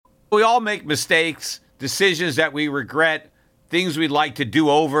We all make mistakes, decisions that we regret, things we'd like to do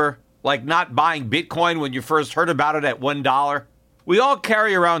over, like not buying Bitcoin when you first heard about it at $1. We all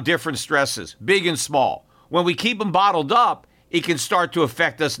carry around different stresses, big and small. When we keep them bottled up, it can start to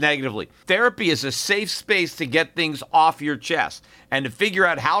affect us negatively. Therapy is a safe space to get things off your chest and to figure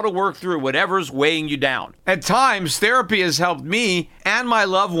out how to work through whatever's weighing you down. At times, therapy has helped me and my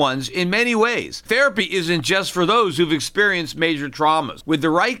loved ones in many ways. Therapy isn't just for those who've experienced major traumas. With the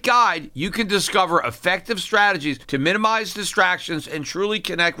right guide, you can discover effective strategies to minimize distractions and truly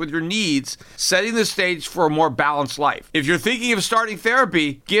connect with your needs, setting the stage for a more balanced life. If you're thinking of starting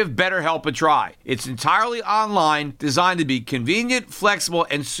therapy, give BetterHelp a try. It's entirely online, designed to be convenient, flexible,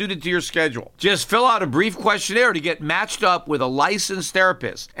 and suited to your schedule. Just fill out a brief questionnaire to get matched up with a licensed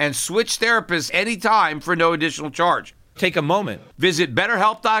therapist and switch therapists anytime for no additional charge. Take a moment. Visit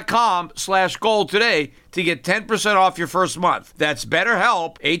BetterHelp.com/gold today to get 10% off your first month. That's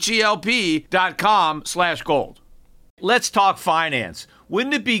BetterHelp, HELP.com/gold. Let's talk finance.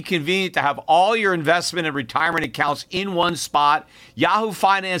 Wouldn't it be convenient to have all your investment and retirement accounts in one spot? Yahoo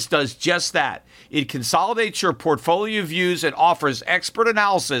Finance does just that. It consolidates your portfolio views and offers expert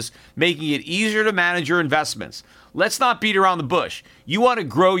analysis, making it easier to manage your investments. Let's not beat around the bush. You want to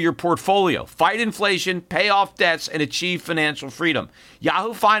grow your portfolio, fight inflation, pay off debts, and achieve financial freedom.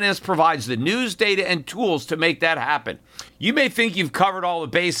 Yahoo Finance provides the news, data, and tools to make that happen. You may think you've covered all the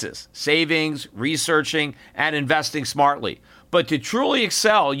bases, savings, researching, and investing smartly. But to truly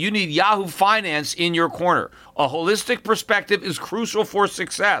excel, you need Yahoo Finance in your corner. A holistic perspective is crucial for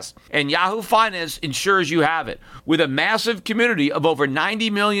success, and Yahoo Finance ensures you have it. With a massive community of over 90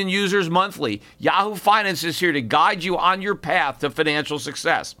 million users monthly, Yahoo Finance is here to guide you on your path to financial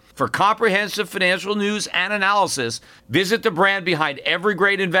success. For comprehensive financial news and analysis, visit the brand behind every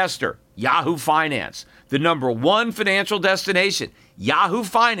great investor, Yahoo Finance, the #1 financial destination,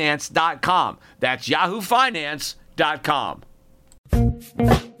 yahoofinance.com. That's yahoofinance.com.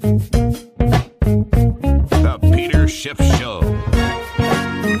 The Peter Schiff Show.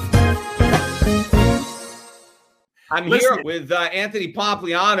 I'm here with Anthony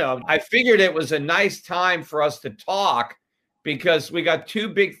Pompliano. I figured it was a nice time for us to talk because we got two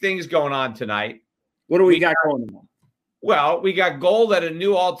big things going on tonight. What do we got going on? Well, we got gold at a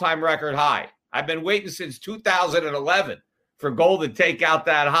new all-time record high. I've been waiting since 2011 for gold to take out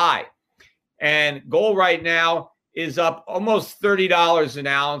that high. And gold right now is up almost $30 an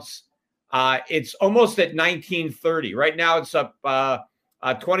ounce. It's almost at $19.30. Right now it's up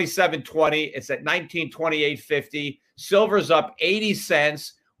 $27.20. It's at $19.28.50. Silver's up 80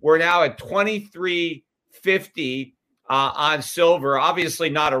 cents. We're now at $23.50 on silver. Obviously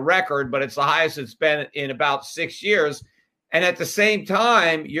not a record, but it's the highest it's been in about 6 years. And at the same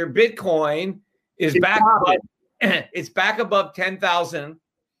time, your Bitcoin is back above 10,000,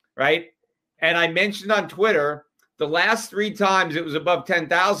 right? And I mentioned on Twitter, the last 3 times it was above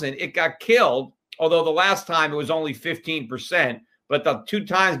 10,000, it got killed, although the last time it was only 15%. But the 2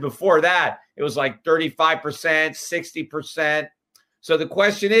 times before that, it was like 35%, 60%. So the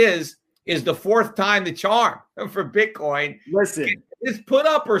question is the 4th time the charm for Bitcoin? Listen. It's put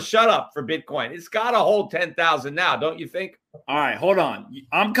up or shut up for Bitcoin. It's got to hold 10,000 now, don't you think? All right, hold on.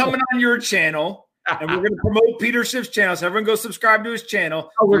 I'm coming on your channel, and we're going to promote Peter Schiff's channel, so everyone go subscribe to his channel.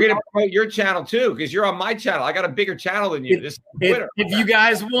 Oh, we're going to promote your channel, too, because you're on my channel. I got a bigger channel than you. This is Twitter. If you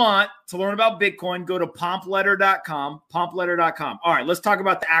guys want to learn about Bitcoin, go to pompletter.com, pompletter.com. All right, let's talk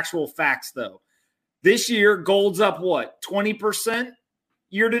about the actual facts, though. This year, gold's up, what, 20%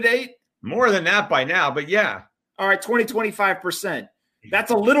 year to date? More than that by now, but yeah. All right, 25%.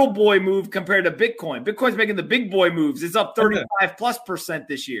 That's a little boy move compared to Bitcoin. Bitcoin's making the big boy moves. It's up 35+%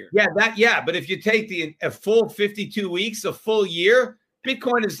 this year. Yeah. But if you take a full 52 weeks, a full year,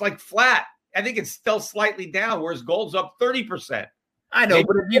 Bitcoin is like flat. I think it's still slightly down, whereas gold's up 30%. I know,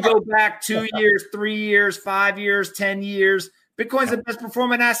 but if you go back 2 years, 3 years, 5 years, 10 years, Bitcoin's the best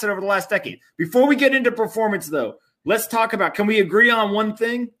performing asset over the last decade. Before we get into performance, though, let's talk about, can we agree on one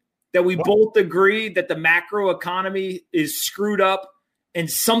thing? That we both agree that the macro economy is screwed up and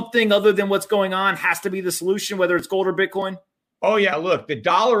something other than what's going on has to be the solution, whether it's gold or Bitcoin? Oh, yeah. Look, the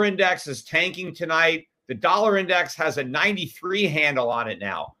dollar index is tanking tonight. The dollar index has a 93 handle on it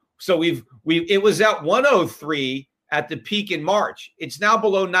now. So it was at 103 at the peak in March. It's now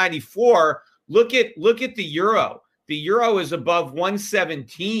below 94. Look at the euro. The euro is above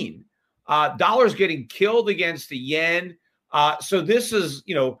 117. Dollar's getting killed against the yen. So this is,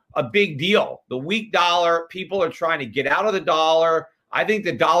 a big deal. The weak dollar, people are trying to get out of the dollar. I think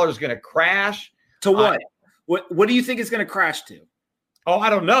the dollar is going to crash. To what? What do you think it's going to crash to? Oh,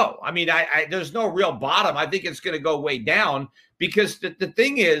 I don't know. I mean, there's no real bottom. I think it's going to go way down because the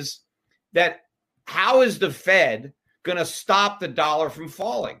thing is that how is the Fed going to stop the dollar from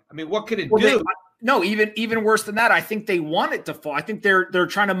falling? I mean, what could it do? No, even worse than that. I think they want it to fall. I think they're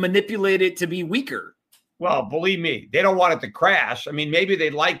trying to manipulate it to be weaker. Well, believe me, they don't want it to crash. I mean, maybe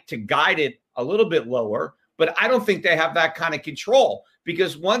they'd like to guide it a little bit lower, but I don't think they have that kind of control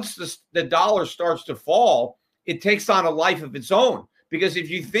because once the dollar starts to fall, it takes on a life of its own. Because if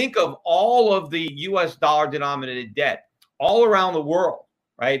you think of all of the U.S. dollar denominated debt all around the world,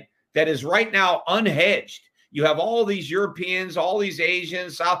 right, that is right now unhedged, you have all these Europeans, all these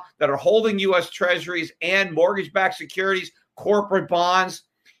Asians that are holding U.S. treasuries and mortgage-backed securities, corporate bonds.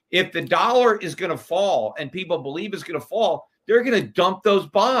 If the dollar is going to fall and people believe it's going to fall, they're going to dump those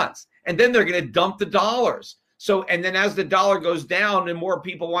bonds and then they're going to dump the dollars. So, and then as the dollar goes down and more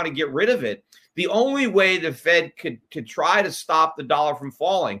people want to get rid of it, the only way the Fed could try to stop the dollar from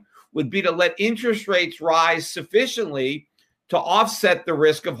falling would be to let interest rates rise sufficiently to offset the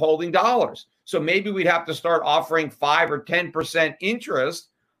risk of holding dollars. So maybe we'd have to start offering 5 or 10% interest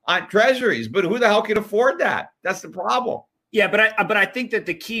on treasuries. But who the hell can afford that? That's the problem. Yeah, but I think that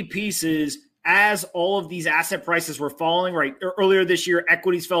the key piece is as all of these asset prices were falling, right? Earlier this year,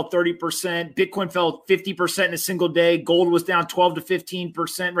 equities fell 30%, Bitcoin fell 50% in a single day, gold was down 12 to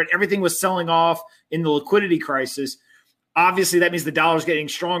 15%, right? Everything was selling off in the liquidity crisis. Obviously, that means the dollar's getting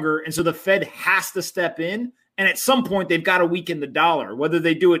stronger. And so the Fed has to step in. And at some point, they've got to weaken the dollar, whether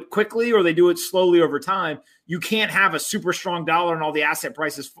they do it quickly or they do it slowly over time. You can't have a super strong dollar and all the asset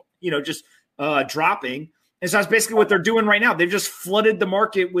prices, just dropping. And so that's basically what they're doing right now. They've just flooded the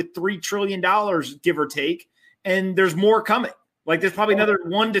market with $3 trillion, give or take, and there's more coming. Like there's probably another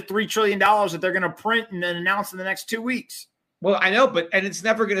 $1 to $3 trillion that they're going to print and then announce in the next 2 weeks. Well, I know, and it's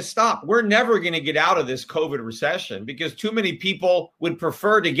never going to stop. We're never going to get out of this COVID recession because too many people would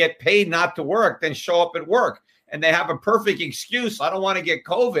prefer to get paid not to work than show up at work. And they have a perfect excuse. I don't want to get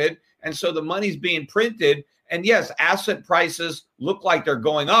COVID. And so the money's being printed. And yes, asset prices look like they're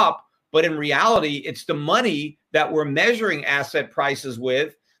going up. But in reality, it's the money that we're measuring asset prices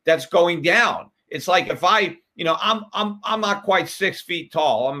with that's going down. It's like if I'm not quite 6 feet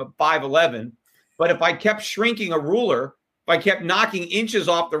tall. I'm 5'11". But if I kept shrinking a ruler, if I kept knocking inches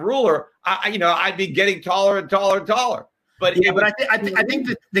off the ruler, I'd be getting taller and taller and taller. But I think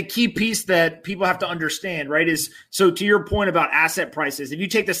that the key piece that people have to understand, right, is so to your point about asset prices, if you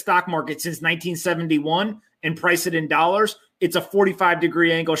take the stock market since 1971 and price it in dollars, it's a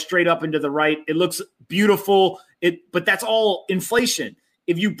 45-degree angle straight up and to the right. It looks beautiful, but that's all inflation.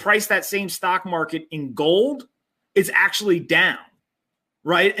 If you price that same stock market in gold, it's actually down,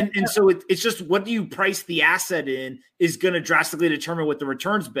 right? And so it's just what do you price the asset in is going to drastically determine what the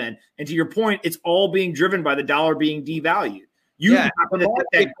return's been. And to your point, it's all being driven by the dollar being devalued. You happen to think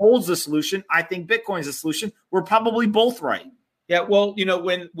that gold's the solution. I think Bitcoin's the solution. We're probably both right. Yeah, well,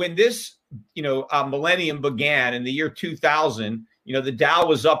 when this millennium began in the year 2000, the Dow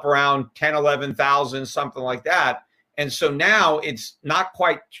was up around 10, 11,000, something like that. And so now it's not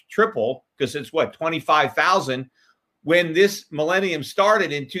quite triple because it's 25,000. When this millennium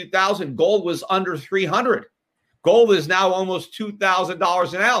started in 2000, gold was under 300. Gold is now almost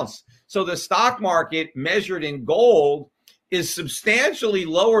 $2,000 an ounce. So the stock market measured in gold is substantially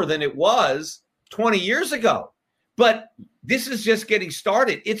lower than it was 20 years ago. But this is just getting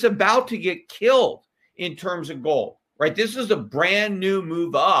started. It's about to get killed in terms of gold, right? This is a brand new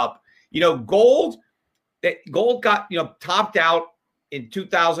move up. Gold got, topped out in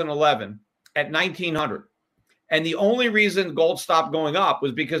 2011 at 1,900. And the only reason gold stopped going up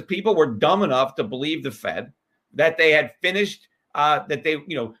was because people were dumb enough to believe the Fed that they had finished, that they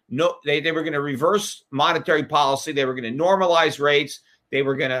were going to reverse monetary policy. They were going to normalize rates. They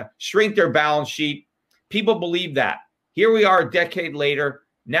were going to shrink their balance sheet. People believe that. Here we are a decade later.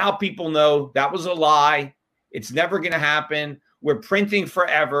 Now people know that was a lie. It's never going to happen. We're printing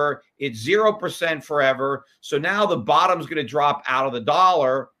forever. It's 0% forever. So now the bottom's going to drop out of the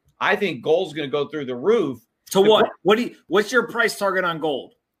dollar. I think gold's going to go through the roof. So what's your price target on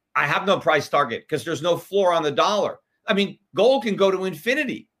gold? I have no price target because there's no floor on the dollar. I mean, gold can go to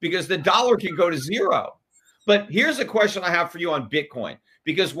infinity because the dollar can go to zero. But here's a question I have for you on Bitcoin,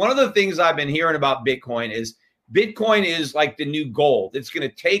 because one of the things I've been hearing about Bitcoin is like the new gold. It's going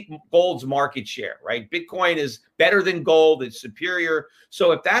to take gold's market share, right? Bitcoin is better than gold. It's superior.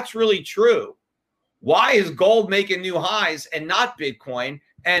 So if that's really true, why is gold making new highs and not Bitcoin?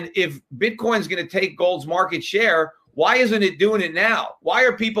 And if Bitcoin's going to take gold's market share, why isn't it doing it now? Why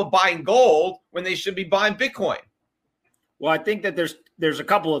are people buying gold when they should be buying Bitcoin? Well, I think that there's a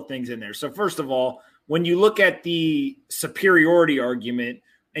couple of things in there. So first of all, when you look at the superiority argument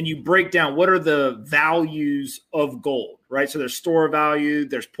and you break down what are the values of gold, right? So there's store value,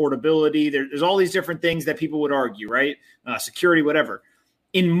 there's portability, there's all these different things that people would argue, right? Security, whatever.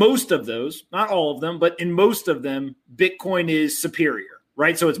 In most of those, not all of them, but in most of them, Bitcoin is superior,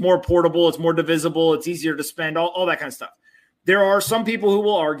 right? So it's more portable, it's more divisible, it's easier to spend, all that kind of stuff. There are some people who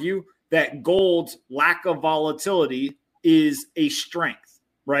will argue that gold's lack of volatility is a strength,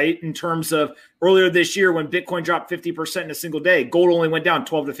 right? In terms of earlier this year when Bitcoin dropped 50% in a single day, gold only went down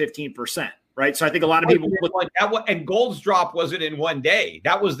 12 to 15%, right? So I think a lot of people and gold's drop wasn't in one day.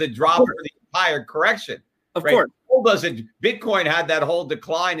 That was the drop for the entire correction. Of right? course. Gold doesn't. Bitcoin had that whole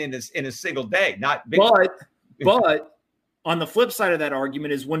decline in a single day, not Bitcoin. But on the flip side of that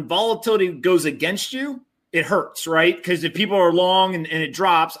argument is when volatility goes against you, it hurts, right? Because if people are long and it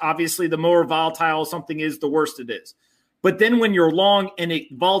drops, obviously the more volatile something is, the worse it is. But then when you're long and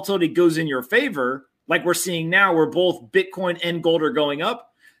volatility goes in your favor, like we're seeing now where both Bitcoin and gold are going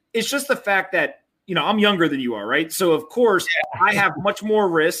up, it's just the fact that, I'm younger than you are, right? So, of course, I have much more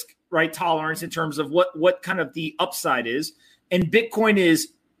risk, right, tolerance in terms of what kind of the upside is. And Bitcoin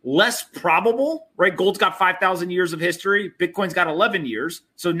is less probable, right? Gold's got 5,000 years of history. Bitcoin's got 11 years.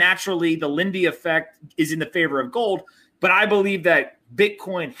 So naturally, the Lindy effect is in the favor of gold. But I believe that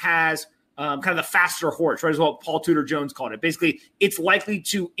Bitcoin has kind of the faster horse, right? Is what Paul Tudor Jones called it. Basically, it's likely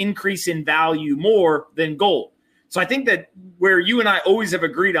to increase in value more than gold. So I think that where you and I always have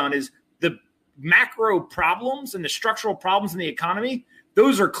agreed on is the macro problems and the structural problems in the economy.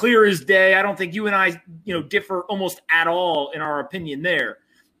 Those are clear as day. I don't think you and I, differ almost at all in our opinion there.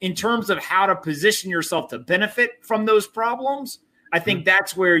 In terms of how to position yourself to benefit from those problems, I think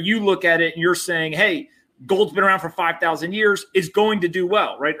that's where you look at it and you're saying, hey, gold's been around for 5,000 years, it's going to do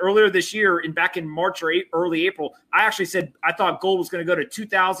well, right? Earlier this year, back in March or early April, I actually said I thought gold was going to go to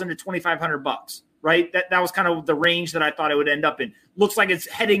 $2,000 to $2,500, right? That was kind of the range that I thought it would end up in. Looks like it's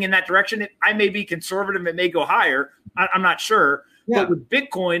heading in that direction. I may be conservative. It may go higher. I'm not sure. Yeah. But with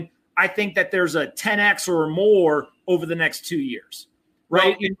Bitcoin, I think that there's a 10x or more over the next 2 years.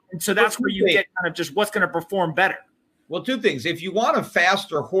 Right. Well, and so that's where you get kind of just what's going to perform better. Well, two things. If you want a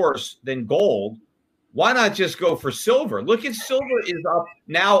faster horse than gold, why not just go for silver? Look at silver is up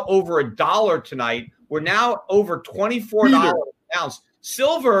now over $1 tonight. We're now over $24 an ounce.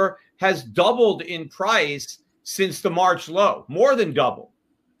 Silver has doubled in price since the March low, more than double.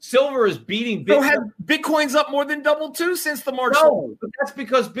 Silver is beating Bitcoin. So Bitcoin's up more than double too since the March low. But that's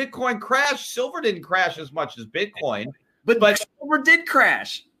because Bitcoin crashed. Silver didn't crash as much as Bitcoin. But silver did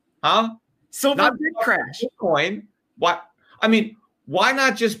crash. Huh? Silver did crash. Bitcoin. What? I mean, why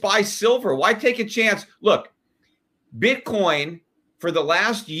not just buy silver? Why take a chance? Look, Bitcoin for the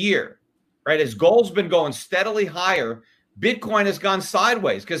last year, right, as gold's been going steadily higher, Bitcoin has gone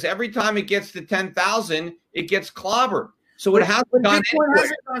sideways because every time it gets to 10,000, it gets clobbered. So it hasn't gone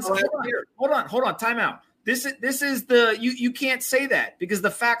anywhere. Hold on. Time out. This is the you can't say that because the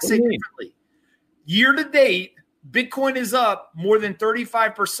facts say differently. Year to date, Bitcoin is up more than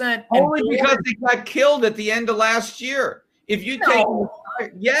 35%. Only because it got killed at the end of last year. If you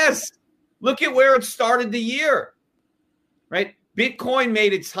yes, look at where it started the year, right? Bitcoin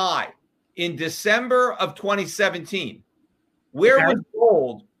made its high in December of 2017. Where was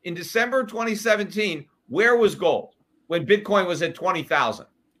gold in December of 2017? Where was gold when Bitcoin was at 20,000?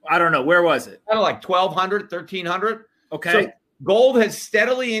 I don't know. Where was it? Kind of like 1,200, 1,300. Okay. So gold has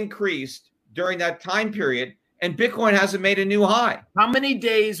steadily increased during that time period. And Bitcoin hasn't made a new high. How many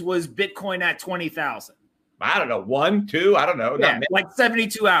days was Bitcoin at 20,000? I don't know. 1, 2, I don't know. Yeah, like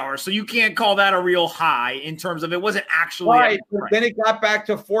 72 hours. So you can't call that a real high in terms of it wasn't actually. Right. Then it got back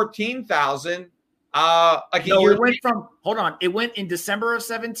to 14,000. It went from, hold on. It went in December of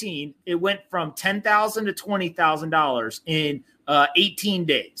 17. It went from $10,000 to $20,000 in 18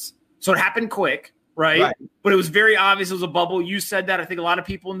 days. So it happened quick. Right. But it was very obvious it was a bubble. You said that. I think a lot of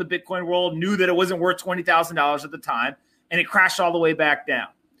people in the Bitcoin world knew that it wasn't worth $20,000 at the time, and it crashed all the way back down.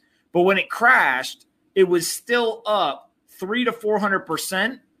 But when it crashed, it was still up 300 to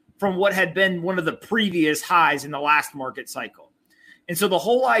 400% from what had been one of the previous highs in the last market cycle. And so the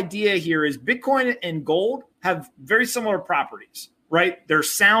whole idea here is Bitcoin and gold have very similar properties. Right, there's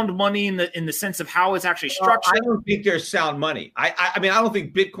sound money in the sense of how it's actually structured. I don't think there's sound money. I mean, I don't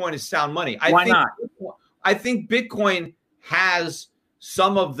think Bitcoin is sound money. Why not? I think Bitcoin has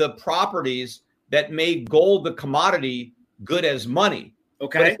some of the properties that made gold the commodity good as money.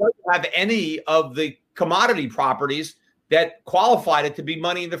 Okay, but it doesn't have any of the commodity properties that qualified it to be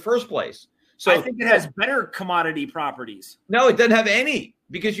money in the first place. So I think it has better commodity properties. No, it doesn't have any.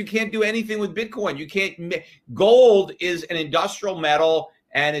 Because you can't do anything with Bitcoin. You can't. Gold is an industrial metal,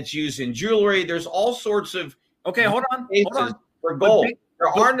 and it's used in jewelry. There's all sorts of hold on for gold. There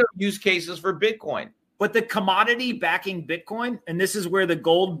are no use cases for Bitcoin. But the commodity backing Bitcoin, and this is where the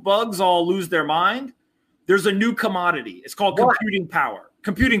gold bugs all lose their mind. There's a new commodity. It's called computing power.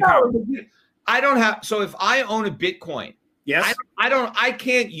 I don't have. So if I own a Bitcoin, yes, I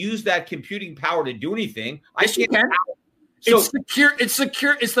can't use that computing power to do anything. Yes, you can. So, it's secure. It's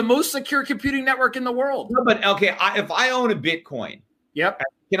secure. It's the most secure computing network in the world. No, but okay, if I own a Bitcoin, yep,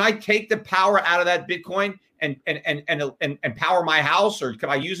 can I take the power out of that Bitcoin and power my house, or can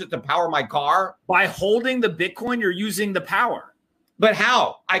I use it to power my car? By holding the Bitcoin, you're using the power. But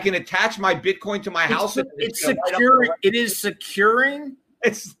how? I can attach my Bitcoin to my house. It's secure. It is securing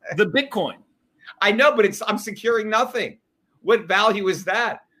the Bitcoin. I know, but I'm securing nothing. What value is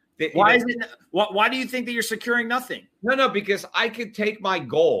that? Why do you think that you're securing nothing? No, because I could take my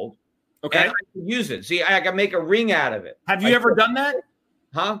gold, okay, and I can use it. See, I can make a ring out of it. Have you ever done that?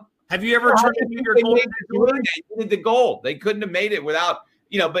 Huh? Have you ever turned your gold into jewelry? They needed the gold. They couldn't have made it without,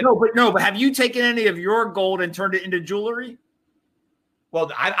 But but have you taken any of your gold and turned it into jewelry?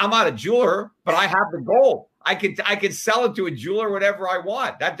 Well, I'm not a jeweler, but I have the gold. I could sell it to a jeweler whatever I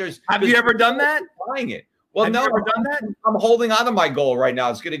want. Have you ever done that? Buying it. Well, have no, you ever done that? I'm holding on to my gold right now.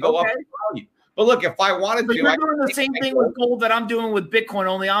 It's going to go up in value. But look, if I wanted to, you're doing the same thing with gold that I'm doing with Bitcoin.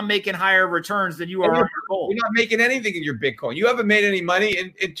 Only I'm making higher returns than you are on your gold. You're not making anything in your Bitcoin. You haven't made any money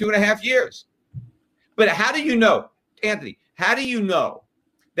in 2.5 years. But how do you know, Anthony? How do you know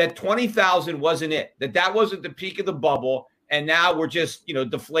that 20,000 wasn't it? That wasn't the peak of the bubble, and now we're just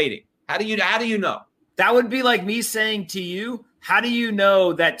deflating. How do you know? That would be like me saying to you, how do you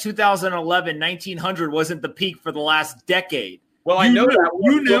know that 2011, 1900 wasn't the peak for the last decade? Well, I know that.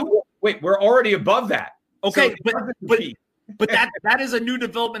 You knew. Wait, we're already above that. Okay, so but that is a new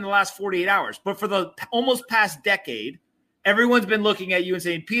development in the last 48 hours. But for the almost past decade, everyone's been looking at you and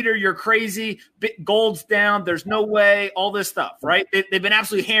saying, Peter, you're crazy. Gold's down. There's no way. All this stuff, right? They've been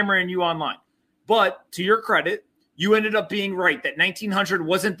absolutely hammering you online. But to your credit, you ended up being right that 1900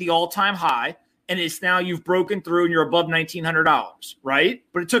 wasn't the all-time high. And it's now you've broken through and you're above $1,900, right?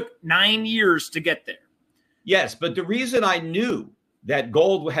 But it took 9 years to get there. Yes, but the reason I knew that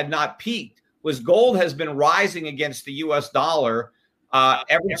gold had not peaked was gold has been rising against the U.S. dollar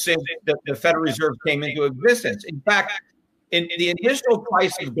ever since the Federal Reserve came into existence. In fact, in the initial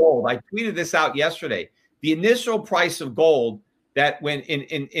price of gold, I tweeted this out yesterday, the initial price of gold that when in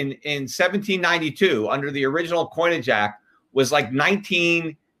 1792 under the original Coinage Act was like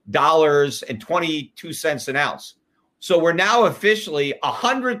 $19.22 an ounce. So we're now officially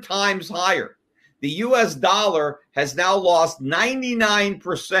 100 times higher. The U.S. dollar has now lost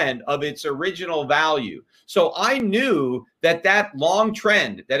 99% of its original value. So I knew that long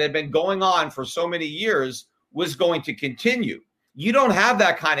trend that had been going on for so many years was going to continue. You don't have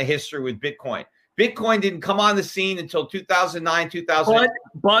that kind of history with Bitcoin. Bitcoin didn't come on the scene until 2009, 2008.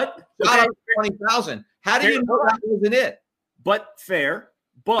 But 20,000. How do you know that wasn't it? But fair.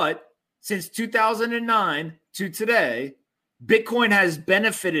 But since 2009 to today, Bitcoin has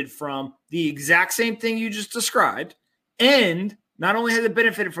benefited from the exact same thing you just described. And not only has it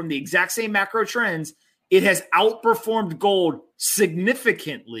benefited from the exact same macro trends, it has outperformed gold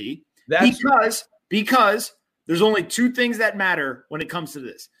significantly because there's only two things that matter when it comes to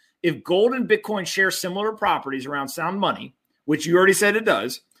this. If gold and Bitcoin share similar properties around sound money, which you already said it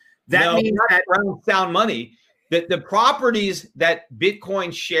does, that means that around sound money, the properties that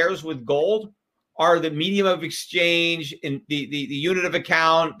Bitcoin shares with gold are the medium of exchange and the unit of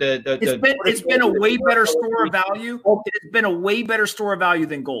account. It's been a way better store of value. It's been a way better store of value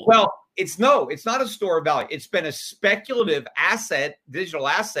than gold. Well, it's not a store of value. It's been a speculative asset, digital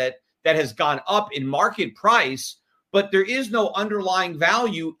asset that has gone up in market price, but there is no underlying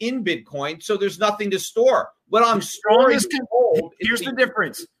value in Bitcoin, so there's nothing to store. What I'm storing is gold. Here's the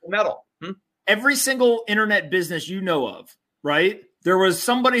difference. Metal. Every single internet business you know of, right? There was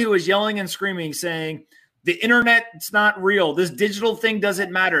somebody who was yelling and screaming saying, the internet's not real. This digital thing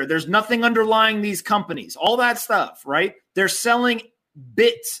doesn't matter. There's nothing underlying these companies. All that stuff, right? They're selling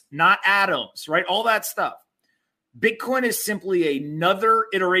bits, not atoms, right? All that stuff. Bitcoin is simply another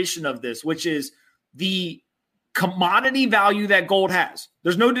iteration of this, which is the commodity value that gold has.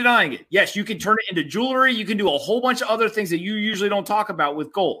 There's no denying it. Yes, you can turn it into jewelry. You can do a whole bunch of other things that you usually don't talk about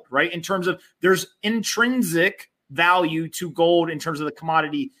with gold, right? In terms of there's intrinsic value to gold in terms of the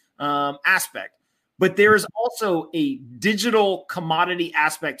commodity aspect. But there is also a digital commodity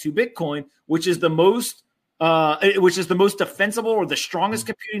aspect to Bitcoin, which is the most defensible or the strongest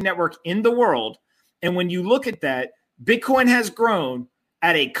computing network in the world. And when you look at that, Bitcoin has grown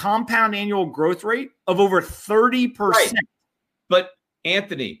at a compound annual growth rate of over 30%. Right. But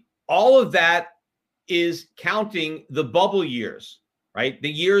Anthony, all of that is counting the bubble years, right?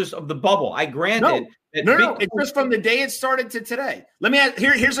 The years of the bubble. I granted that no, it's just from the day it started to today. Let me ask,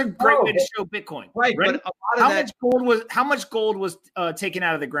 here's a great way to show Bitcoin. Right, Ready? but a lot of how much gold was taken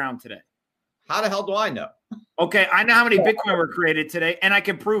out of the ground today? How the hell do I know? Okay, I know how many Bitcoin were created today, and I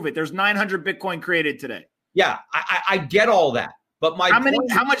can prove it. There's 900 Bitcoin created today. Yeah, I get all that, but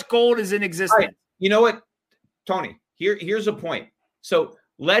how much gold is in existence? Right. You know what, Tony? Here's a point. So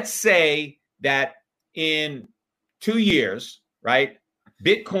let's say that in 2 years, right,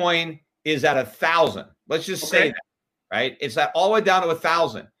 Bitcoin is at 1,000. Let's just say that, right? It's at all the way down to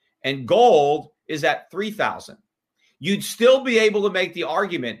 1,000, and gold is at 3,000. You'd still be able to make the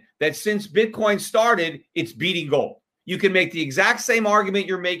argument that since Bitcoin started, it's beating gold. You can make the exact same argument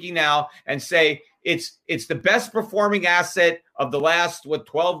you're making now and say it's the best performing asset of the last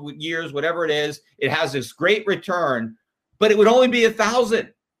 12 years, whatever it is. It has this great return, but it would only be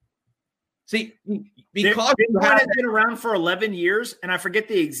 1,000. See, because Bitcoin has been around for 11 years, and I forget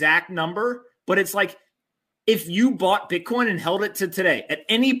the exact number, but it's like if you bought Bitcoin and held it to today at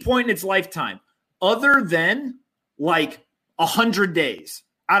any point in its lifetime, other than like 100 days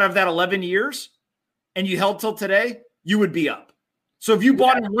out of that 11 years, and you held till today, you would be up. So if you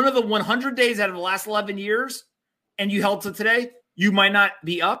bought in one of the 100 days out of the last 11 years and you held till today, you might not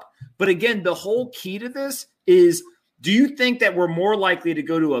be up. But again, the whole key to this is, do you think that we're more likely to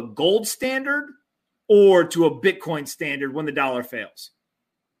go to a gold standard or to a Bitcoin standard when the dollar fails?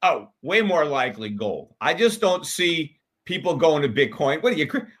 Oh, way more likely gold. I just don't see people going to Bitcoin. What do you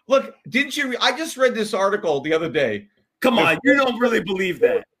look? Didn't you? I just read this article the other day. Come on, you don't really believe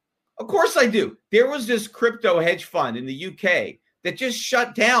that? Of course I do. There was this crypto hedge fund in the UK that just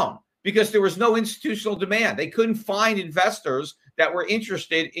shut down because there was no institutional demand. They couldn't find investors that were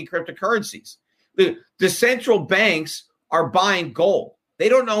interested in cryptocurrencies. The central banks are buying gold. They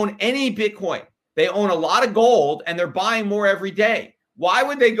don't own any Bitcoin. They own a lot of gold, and they're buying more every day. Why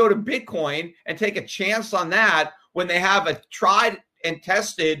would they go to Bitcoin and take a chance on that when they have a tried and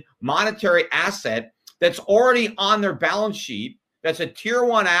tested monetary asset that's already on their balance sheet, that's a tier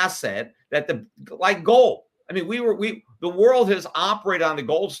one asset, like gold? I mean, the world has operated on the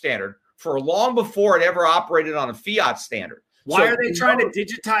gold standard for long before it ever operated on a fiat standard. Why are they trying to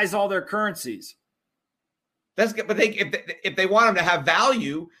digitize all their currencies? That's good, but if they want them to have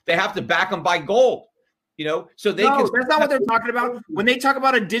value, they have to back them by gold. So they can. That's not what they're talking about. When they talk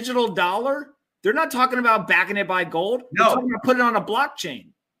about a digital dollar, they're not talking about backing it by gold. They're talking about putting it on a blockchain.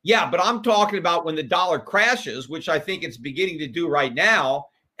 Yeah, but I'm talking about when the dollar crashes, which I think it's beginning to do right now,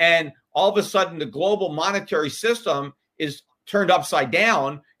 and all of a sudden the global monetary system is turned upside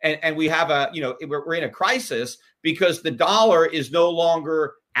down, and we have we're in a crisis because the dollar is no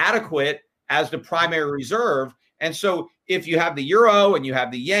longer adequate as the primary reserve. And so if you have the euro and you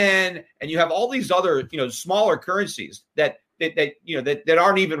have the yen and you have all these other, smaller currencies that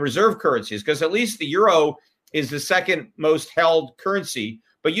aren't even reserve currencies, because at least the euro is the second most held currency.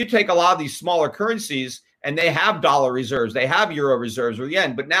 But you take a lot of these smaller currencies and they have dollar reserves, they have euro reserves or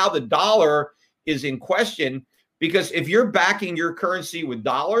yen. But now the dollar is in question because if you're backing your currency with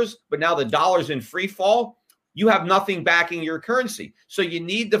dollars, but now the dollar's in free fall, you have nothing backing your currency. So you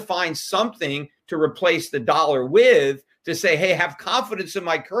need to find something to replace the dollar with to say, hey, have confidence in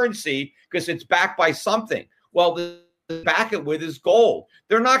my currency because it's backed by something. Well, the back it with is gold.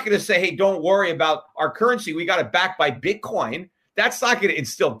 They're not going to say, hey, don't worry about our currency. We got it backed by Bitcoin. That's not going to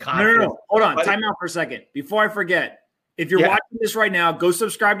instill confidence. No. Hold on. Time out for a second. Before I forget, if you're watching this right now, go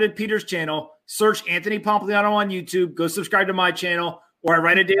subscribe to Peter's channel. Search Anthony Pompliano on YouTube. Go subscribe to my channel, or I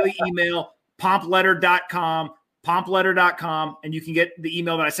write a daily email, pompletter.com, and you can get the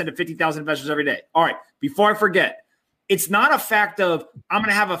email that I send to 50,000 investors every day. All right. Before I forget, it's not a fact of I'm going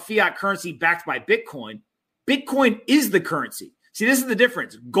to have a fiat currency backed by Bitcoin. Bitcoin is the currency. See, this is the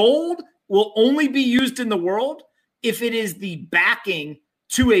difference. Gold will only be used in the world if it is the backing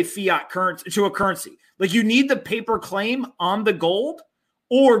to a fiat currency, to a currency. Like you need the paper claim on the gold,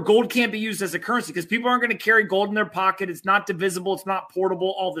 or gold can't be used as a currency because people aren't going to carry gold in their pocket. It's not divisible. It's not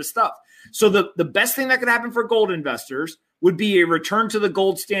portable, all this stuff. So the best thing that could happen for gold investors would be a return to the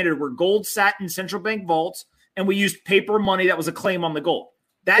gold standard where gold sat in central bank vaults and we used paper money that was a claim on the gold.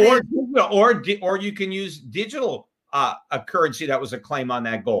 Or you can use digital a currency that was a claim on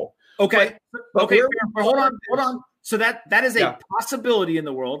that gold. Okay. But hold on. So that is a possibility in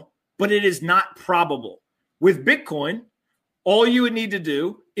the world, but it is not probable. With Bitcoin, all you would need to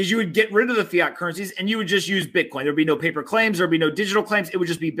do is you would get rid of the fiat currencies and you would just use Bitcoin. There'd be no paper claims. There'd be no digital claims. It would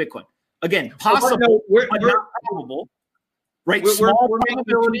just be Bitcoin. Again, possible, but not probable. Right? Small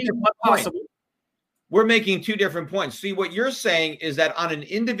probability, but possible. we're making two different points. See, what you're saying is that on an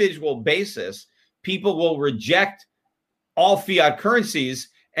individual basis, people will reject all fiat currencies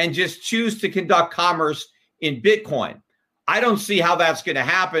and just choose to conduct commerce in Bitcoin. I don't see how that's going to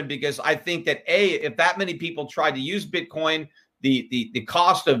happen, because I think that if that many people tried to use Bitcoin, the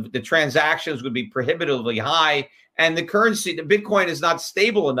cost of the transactions would be prohibitively high, and the Bitcoin is not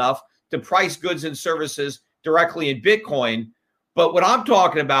stable enough to price goods and services directly in Bitcoin. But what I'm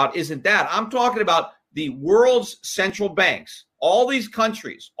talking about isn't that. I'm talking about the world's central banks, all these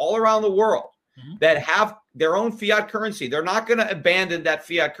countries all around the world that have their own fiat currency. They're not going to abandon that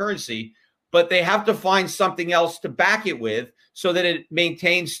fiat currency, but they have to find something else to back it with so that it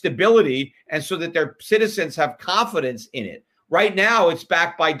maintains stability and so that their citizens have confidence in it. Right now, it's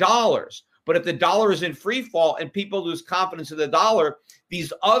backed by dollars. But if the dollar is in free fall and people lose confidence in the dollar,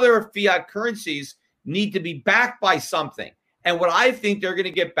 these other fiat currencies need to be backed by something. And what I think they're going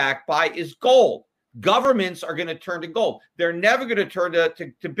to get backed by is gold. Governments are going to turn to gold. They're never going to turn to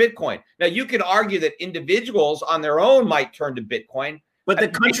Bitcoin. Now, you can argue that individuals on their own might turn to Bitcoin. But the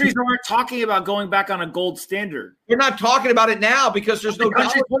countries aren't talking about going back on a gold standard. We're not talking about it now because there's no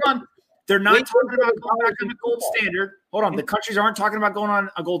countries. Hold on. They're not talking about going back on a gold standard. Hold on. The countries aren't talking about going on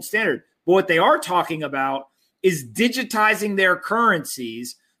a gold standard. But what they are talking about is digitizing their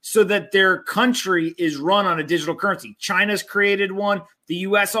currencies so that their country is run on a digital currency. China's created one. The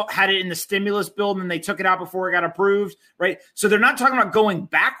U.S. had it in the stimulus bill, and then they took it out before it got approved, right? So they're not talking about going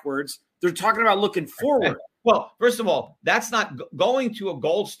backwards. They're talking about looking forward. Well, first of all, that's not going to a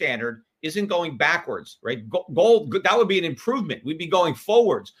gold standard isn't going backwards, right? Gold, that would be an improvement. We'd be going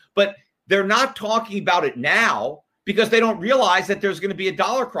forwards. But they're not talking about it now because they don't realize that there's going to be a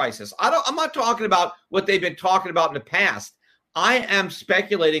dollar crisis. I'm not talking about what they've been talking about in the past. I am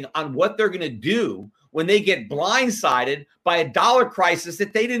speculating on what they're going to do when they get blindsided by a dollar crisis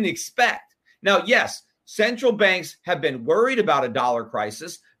that they didn't expect. Now, yes, central banks have been worried about a dollar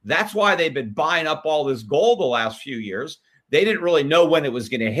crisis. That's why they've been buying up all this gold the last few years. They didn't really know when it was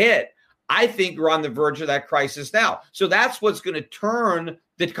going to hit. I think we're on the verge of that crisis now. So that's what's going to turn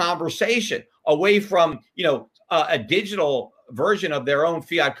the conversation away from, a digital version of their own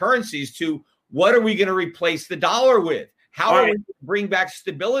fiat currencies to what are we going to replace the dollar with? How are we going to bring back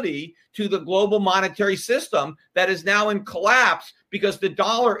stability to the global monetary system that is now in collapse because the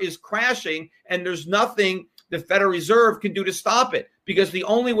dollar is crashing and there's nothing the Federal Reserve can do to stop it? Because the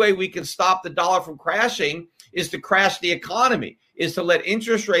only way we can stop the dollar from crashing is to crash the economy, is to let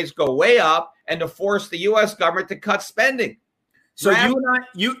interest rates go way up and to force the U.S. government to cut spending. So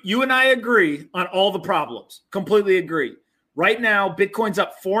you and I agree on all the problems. Completely agree. Right now, Bitcoin's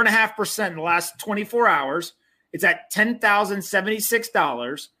up 4.5% in the last 24 hours. It's at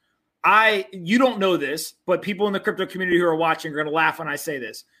 $10,076. You don't know this, but people in the crypto community who are watching are going to laugh when I say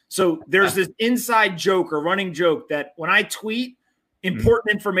this. So there's this inside joke or running joke that when I tweet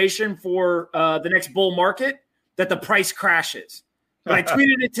important information for the next bull market, that the price crashes. But I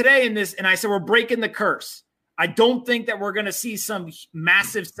tweeted it today and I said, we're breaking the curse. I don't think that we're going to see some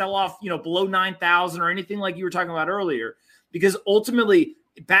massive sell-off, below 9,000 or anything like you were talking about earlier, because ultimately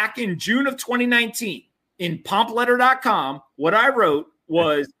back in June of 2019 in pompletter.com, what I wrote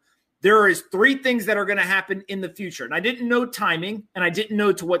was there is 3 things that are going to happen in the future. And I didn't know timing and I didn't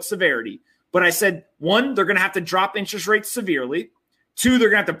know to what severity, but I said, 1, they're going to have to drop interest rates severely. 2,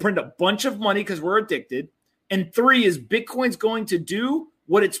 they're going to have to print a bunch of money because we're addicted. And 3 is Bitcoin's going to do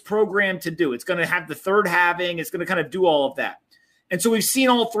what it's programmed to do. It's going to have the third halving. It's going to kind of do all of that. And so we've seen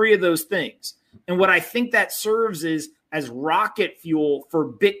all 3 of those things. And what I think that serves is as rocket fuel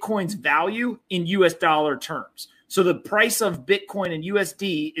for Bitcoin's value in US dollar terms. So the price of Bitcoin and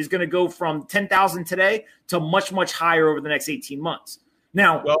USD is going to go from 10,000 today to much, much higher over the next 18 months.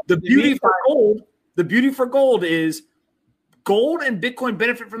 Now, the beauty for gold is gold and Bitcoin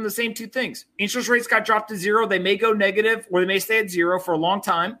benefit from the same 2 things. Interest rates got dropped to 0. They may go negative or they may stay at 0 for a long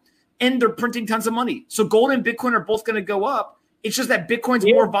time. And they're printing tons of money. So gold and Bitcoin are both going to go up. It's just that Bitcoin's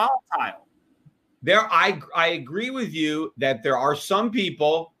more volatile. I agree with you that there are some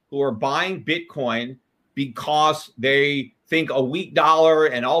people who are buying Bitcoin because they think a weak dollar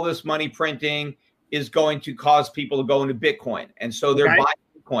and all this money printing is going to cause people to go into Bitcoin. And so they're buying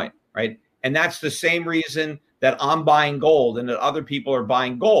Bitcoin, right? And that's the same reason that I'm buying gold and that other people are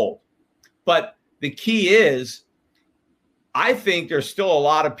buying gold. But the key is, I think there's still a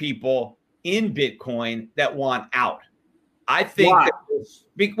lot of people in Bitcoin that want out. I think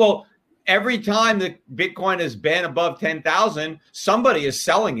every time that Bitcoin has been above 10,000, somebody is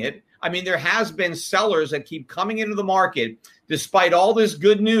selling it. I mean, there has been sellers that keep coming into the market despite all this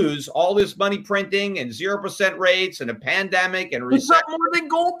good news, all this money printing and 0% rates and a pandemic and recession. It's up more than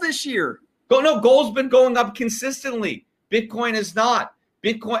gold this year. Gold's been going up consistently. Bitcoin is not.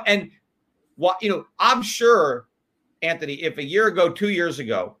 Bitcoin, and what I'm sure, Anthony, if a year ago, 2 years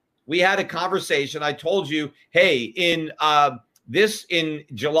ago, we had a conversation, I told you, hey, in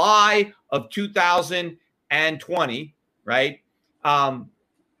July of 2020, right? We're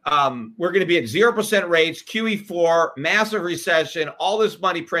going to be at 0% rates, QE4, massive recession, all this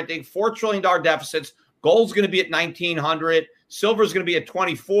money printing, $4 trillion deficits. Gold's going to be at 1,900. Silver's going to be at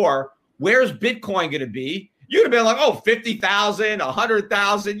 24. Where's Bitcoin going to be? You'd have been like, 50,000,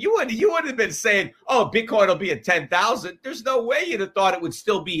 100,000. You wouldn't have been saying, Bitcoin will be at 10,000. There's no way you'd have thought it would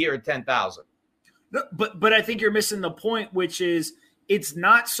still be here at 10,000. But I think you're missing the point, which is it's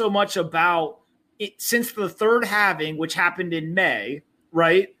not so much about it since the third halving, which happened in May,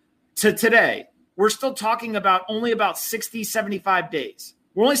 right, to today. We're still talking about only about 60, 75 days.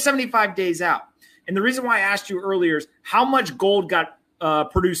 We're only 75 days out. And the reason why I asked you earlier is how much gold got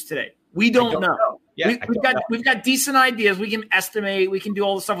produced today. We don't know. Yeah, we've got decent ideas. We can estimate. We can do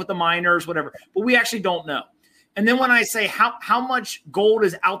all the stuff with the miners, whatever. But we actually don't know. And then when I say how much gold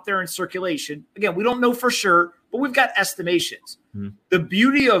is out there in circulation, again, we don't know for sure, but we've got estimations. Mm-hmm. The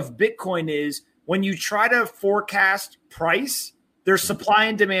beauty of Bitcoin is when you try to forecast price, there's supply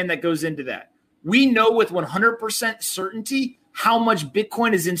and demand that goes into that. We know with 100% certainty how much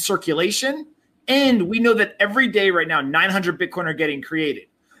Bitcoin is in circulation. And we know that every day right now, 900 Bitcoin are getting created.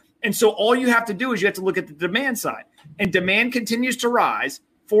 And so all you have to do is you have to look at the demand side. And demand continues to rise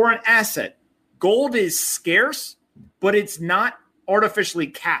for an asset. Gold is scarce, but it's not artificially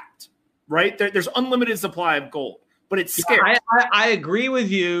capped, right? There's unlimited supply of gold, but it's scarce. I agree with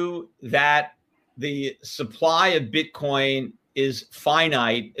you that the supply of Bitcoin is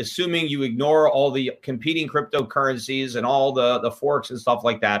finite, assuming you ignore all the competing cryptocurrencies and all the forks and stuff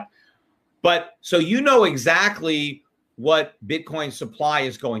like that. But so you know exactly what Bitcoin supply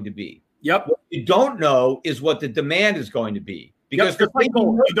is going to be. Yep. What you don't know is what the demand is going to be. Because you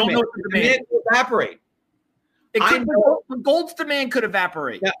don't know what the demand will evaporate. Gold's demand could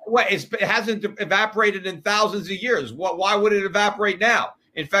evaporate. Yeah, well, it hasn't evaporated in thousands of years. Why would it evaporate now?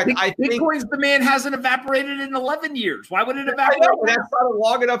 In fact, I think Bitcoin's demand hasn't evaporated in 11 years. Why would it evaporate? That's not a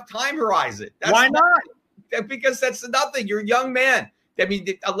long enough time horizon. Why not? Because that's nothing. You're a young man. I mean,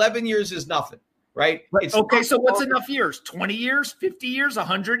 11 years is nothing, right? Okay, so what's enough years? 20 years, 50 years,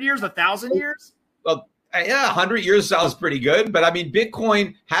 100 years, 1,000 years? Well, yeah, 100 years sounds pretty good. But I mean,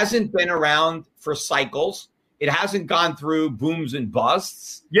 Bitcoin hasn't been around for cycles. It hasn't gone through booms and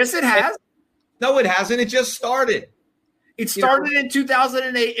busts. Yes, it has. No, it hasn't. It just started. It started in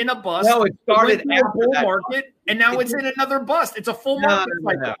 2008 in a bust. No, it started after a bull that market, and now it's in another bust. It's a full market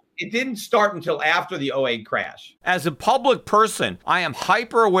cycle. No. It didn't start until after the 2008 crash. As a public person, I am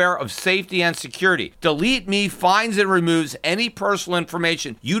hyper aware of safety and security. Delete Me finds and removes any personal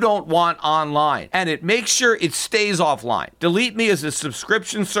information you don't want online, and it makes sure it stays offline. Delete Me is a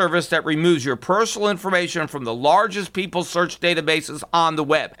subscription service that removes your personal information from the largest people search databases on the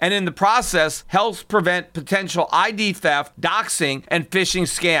web, and in the process helps prevent potential ID theft, doxing, and phishing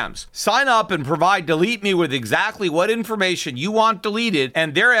scams. Sign up and provide Delete Me with exactly what information you want deleted,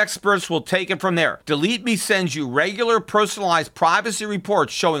 and their experts will take it from there. Delete Me sends you regular personalized privacy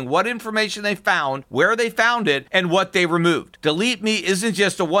reports showing what information they found, where they found it, and what they removed. Delete Me isn't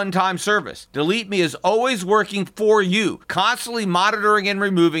just a one-time service. Delete Me is always working for you, constantly monitoring and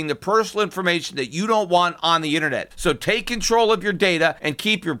removing the personal information that you don't want on the internet. So take control of your data and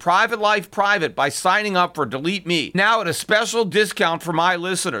keep your private life private by signing up for Delete Me. Now at a special discount for my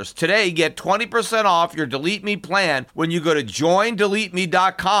listeners. Today, get 20% off your Delete Me plan when you go to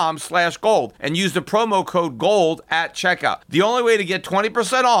joindeleteme.com/gold and use the promo code GOLD at checkout. The only way to get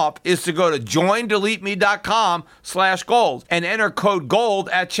 20% off is to go to joindeleteme.com/gold and enter code GOLD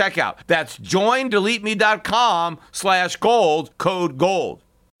at checkout. That's joindeleteme.com/gold, code GOLD.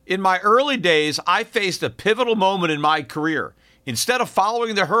 In my early days, I faced a pivotal moment in my career. Instead of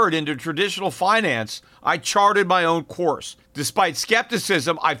following the herd into traditional finance, I charted my own course. Despite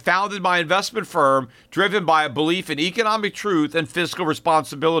skepticism, I founded my investment firm driven by a belief in economic truth and fiscal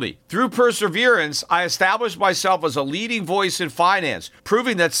responsibility. Through perseverance, I established myself as a leading voice in finance,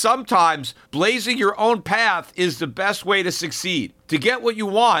 proving that sometimes blazing your own path is the best way to succeed. To get what you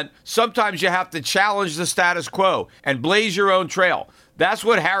want, sometimes you have to challenge the status quo and blaze your own trail. That's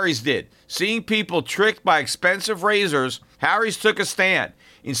what Harry's did. Seeing people tricked by expensive razors, Harry's took a stand.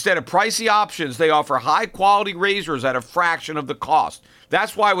 Instead of pricey options, they offer high-quality razors at a fraction of the cost.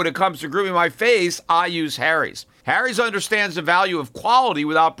 That's why when it comes to grooming my face, I use Harry's. Harry's understands the value of quality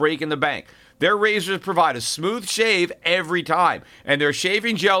without breaking the bank. Their razors provide a smooth shave every time, and their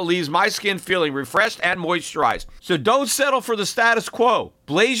shaving gel leaves my skin feeling refreshed and moisturized. So don't settle for the status quo.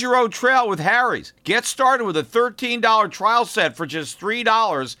 Blaze your own trail with Harry's. Get started with a $13 trial set for just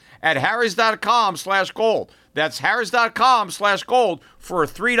 $3 at harrys.com/gold. That's harrys.com/gold for a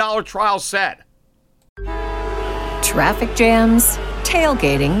 $3 trial set. Traffic jams,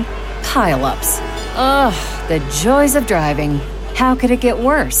 tailgating, pileups. Ugh, the joys of driving. How could it get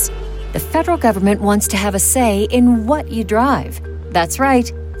worse? The federal government wants to have a say in what you drive. That's right.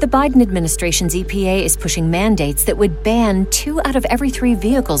 The Biden administration's EPA is pushing mandates that would ban 2 out of every 3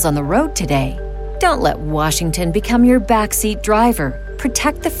 vehicles on the road today. Don't let Washington become your backseat driver.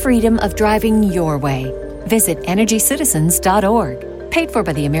 Protect the freedom of driving your way. Visit EnergyCitizens.org. Paid for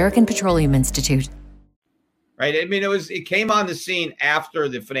by the American Petroleum Institute. Right? I mean, it came on the scene after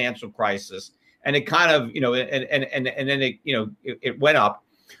the financial crisis, and it kind of, and then it went up.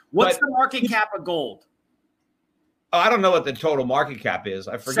 What's the market cap of gold? Oh, I don't know what the total market cap is.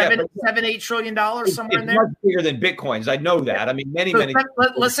 I forget. $7-8 trillion somewhere in it's there. Much bigger than Bitcoins. I know that. I mean, many.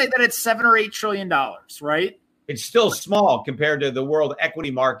 Let's say that it's $7 or $8 trillion, right? It's still small compared to the world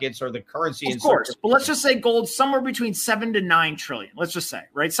equity markets or the currency. Of course, but let's just say gold somewhere between 7 to 9 trillion. Let's just say,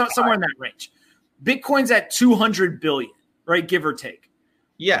 right, somewhere in that range. Bitcoin's at 200 billion, right, give or take.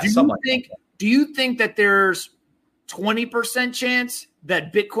 Yeah. Do you think that there's 20% chance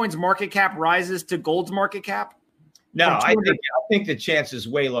that Bitcoin's market cap rises to gold's market cap? No, I think the chance is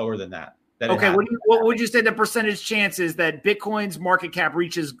way lower than that. Okay, what would you say the percentage chance is that Bitcoin's market cap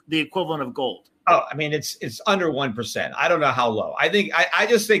reaches the equivalent of gold? Oh, I mean, it's under 1%. I don't know how low. I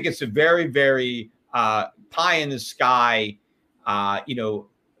just think it's a very, very pie in the sky,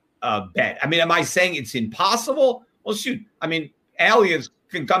 bet. I mean, am I saying it's impossible? Well, shoot. I mean, aliens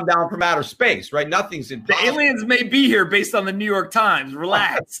can come down from outer space, right? Nothing's impossible. The aliens may be here based on the New York Times.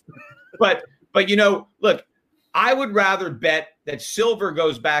 Relax. but look, I would rather bet that silver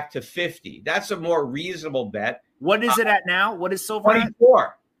goes back to 50. That's a more reasonable bet. What is it at now? What is silver 24.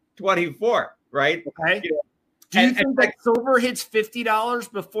 At? 24, right? Okay. Do you think that silver hits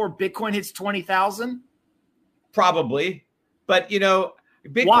 $50 before Bitcoin hits 20,000? Probably. But,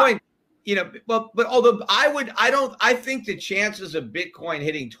 Bitcoin, why? But although I think the chances of Bitcoin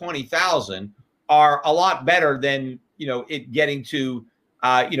hitting 20,000 are a lot better than, it getting to,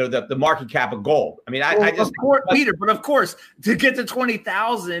 the market cap of gold. I mean, Peter, but of course, to get to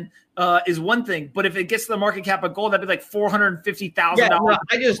 20,000 is one thing. But if it gets to the market cap of gold, that'd be like $450,000. Yeah, no,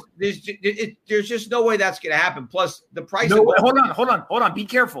 there's just no way that's going to happen. Plus, the price. No, hold on. Be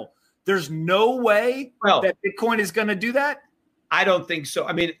careful. There's no way that Bitcoin is going to do that. I don't think so.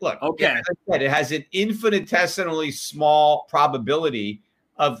 I mean, look. Okay. As I said, it has an infinitesimally small probability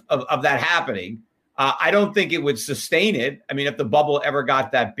of that happening. I don't think it would sustain it. I mean, if the bubble ever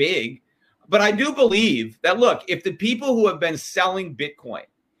got that big. But I do believe that, look, if the people who have been selling Bitcoin,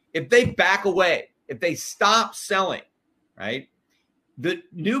 if they back away, if they stop selling, right, the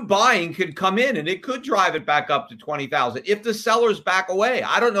new buying could come in and it could drive it back up to 20,000 if the sellers back away.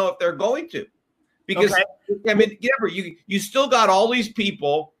 I don't know if they're going to. Because, I mean, you still got all these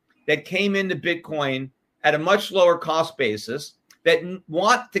people that came into Bitcoin at a much lower cost basis that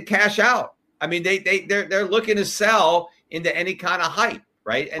want to cash out. I mean, they're looking to sell into any kind of hype,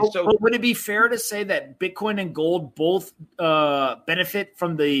 right? And but would it be fair to say that Bitcoin and gold both benefit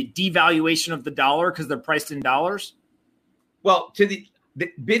from the devaluation of the dollar because they're priced in dollars? Well, the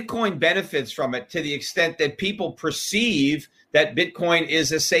Bitcoin benefits from it to the extent that people perceive that Bitcoin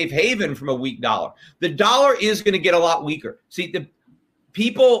is a safe haven from a weak dollar. The dollar is going to get a lot weaker. See, the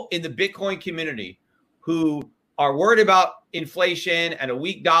people in the Bitcoin community who are worried about inflation and a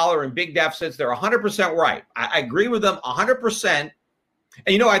weak dollar and big deficits, they're 100% right. I agree with them 100%.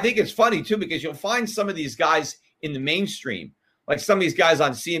 And, I think it's funny, too, because you'll find some of these guys in the mainstream, like some of these guys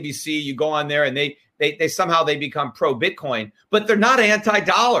on CNBC, you go on there and they somehow they become pro-Bitcoin, but they're not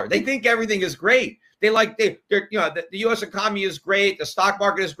anti-dollar. They think everything is great. They're the U.S. economy is great. The stock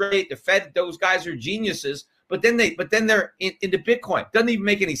market is great. The Fed, those guys are geniuses. But then they're into Bitcoin. Doesn't even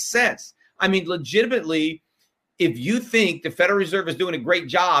make any sense. I mean, legitimately, if you think the Federal Reserve is doing a great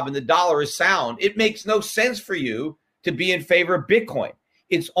job and the dollar is sound, it makes no sense for you to be in favor of Bitcoin.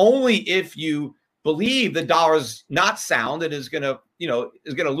 It's only if you believe the dollar is not sound and is going to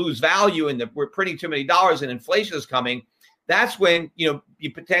lose value and that we're printing too many dollars and inflation is coming. That's when you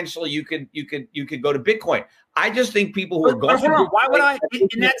potentially you could go to Bitcoin. I just think people who are going. Hold on. Why would I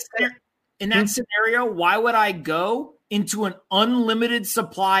in that scenario? Why would I go into an unlimited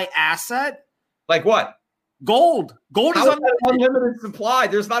supply asset? Like what? Gold. Gold is unlimited supply.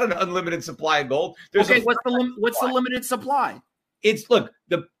 There's not an unlimited supply of gold. What's the limited supply? It's look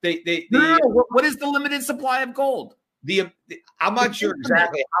What is the limited supply of gold? I'm not sure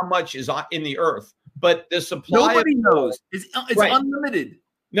exactly how much is in the earth, but the supply nobody knows. It's right. Unlimited.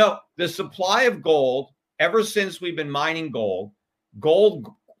 No, the supply of gold ever since we've been mining gold,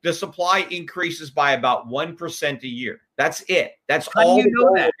 the supply increases by about 1% a year. That's it. That's all. How do you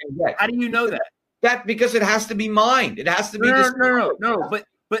know that? How do you know that? That because it has to be mined. It has to be. No.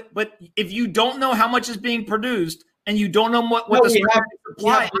 But if you don't know how much is being produced and you don't know what the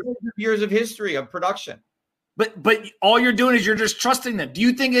supply, years of history of production. But all you're doing is you're just trusting them. Do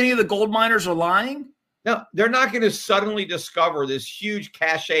you think any of the gold miners are lying? No, they're not going to suddenly discover this huge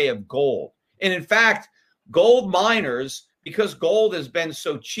cache of gold. And in fact, gold miners, because gold has been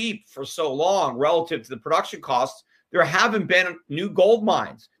so cheap for so long relative to the production costs, there haven't been new gold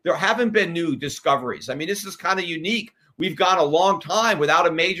mines. There haven't been new discoveries. I mean, this is kind of unique. We've gone a long time without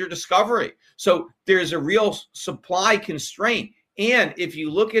a major discovery. So there's a real supply constraint. And if you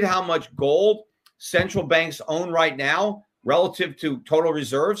look at how much gold central banks own right now relative to total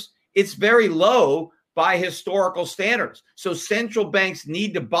reserves, it's very low by historical standards. So central banks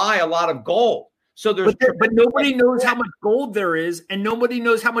need to buy a lot of gold. So but nobody knows how much gold there is, and nobody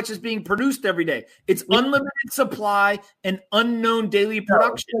knows how much is being produced every day. It's unlimited supply and unknown daily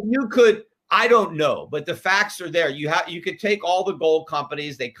production. You could, I don't know, but the facts are there. You could take all the gold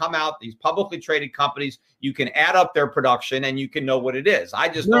companies, they come out, these publicly traded companies, you can add up their production and you can know what it is. I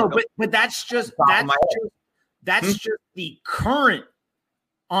just don't know. But that's just the current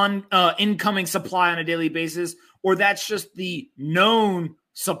incoming supply on a daily basis, or that's just the known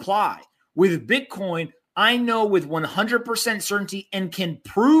supply. With Bitcoin, I know with 100% certainty and can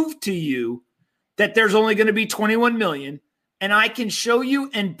prove to you that there's only going to be 21 million. And I can show you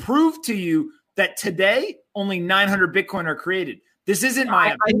and prove to you that today only 900 Bitcoin are created. This isn't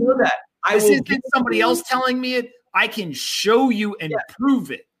my opinion. I know that. This isn't somebody else telling me it. I can show you and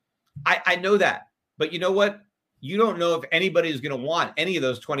prove it. I know that. But you know what? You don't know if anybody is going to want any of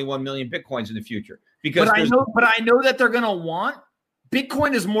those 21 million Bitcoins in the future. But I know that they're going to want.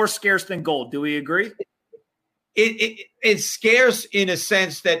 Bitcoin is more scarce than gold. Do we agree? It's scarce in a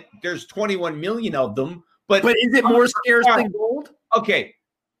sense that there's 21 million of them. But is it more scarce than gold? Okay.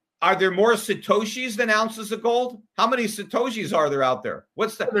 Are there more Satoshis than ounces of gold? How many Satoshis are there out there?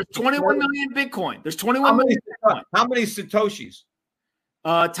 What's that? There's 21 million Bitcoin. There's 21 million Bitcoin. How many Satoshis?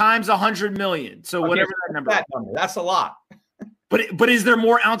 Times 100 million. So whatever that number. That's a lot. But is there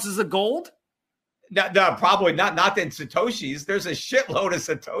more ounces of gold? No, probably not than Satoshis. There's a shitload of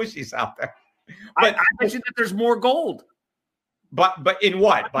Satoshis out there. But I bet you that there's more gold. But in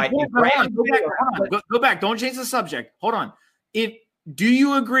what? Go back. Don't change the subject. Hold on. Do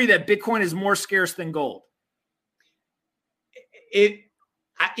you agree that Bitcoin is more scarce than gold?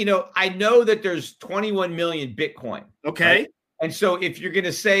 I know that there's 21 million Bitcoin. Okay. Right? And so if you're going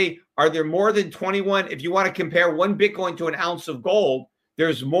to say, are there more than 21? If you want to compare one Bitcoin to an ounce of gold,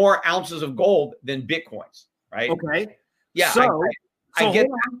 there's more ounces of gold than Bitcoins, right? Okay. Yeah. I get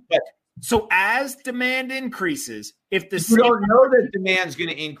that. So as demand increases, you don't know that demand's going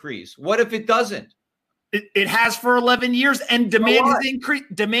to increase. What if it doesn't? It has for 11 years, and demand has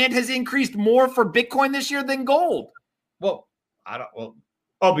increased. Demand has increased more for Bitcoin this year than gold. Well,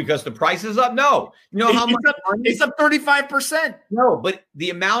 because the price is up? No. You know how much? It's up 35%. No, but the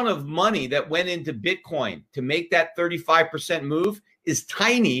amount of money that went into Bitcoin to make that 35% move is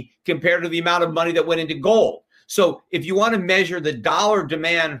tiny compared to the amount of money that went into gold. So if you want to measure the dollar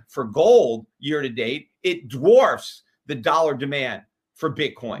demand for gold year to date, it dwarfs the dollar demand for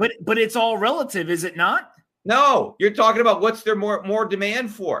Bitcoin. But it's all relative, is it not? No, you're talking about what's there more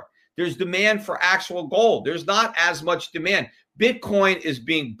demand for. There's demand for actual gold. There's not as much demand. Bitcoin is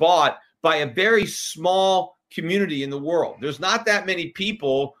being bought by a very small community in the world. There's not that many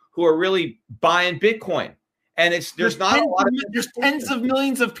people who are really buying Bitcoin. And there's tens of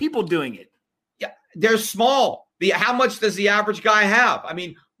millions of people doing it. Yeah, they're small. How much does the average guy have? I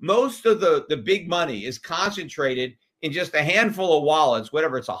mean, most of the big money is concentrated in just a handful of wallets,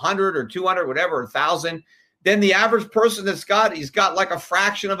 whatever it's 100 or 200, whatever, 1,000. Then the average person he's got like a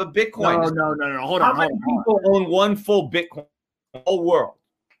fraction of a Bitcoin. No. Hold on. How many people own one full Bitcoin in the whole world?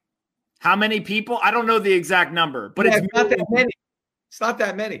 How many people? I don't know the exact number, but it's not that many. It's not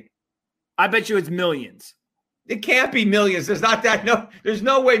that many. I bet you it's millions. It can't be millions. There's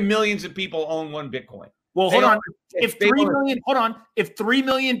no way millions of people own one Bitcoin. Well, hold on. If 3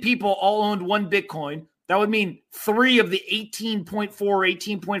 million people all owned one Bitcoin, that would mean 3 of the 18.4,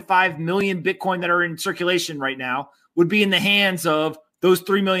 18.5 million Bitcoin that are in circulation right now would be in the hands of those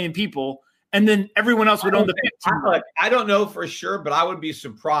 3 million people. And then everyone else would own the 15. I don't know for sure, but I would be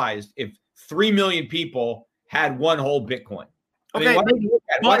surprised if 3 million people had one whole Bitcoin.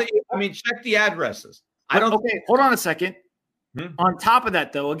 Okay, check the addresses. I don't. Okay, hold on a second. On top of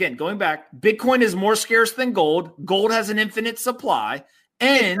that, though, again, going back, Bitcoin is more scarce than gold. Gold has an infinite supply.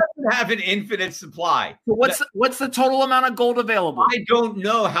 And it doesn't have an infinite supply. So what's the total amount of gold available? I don't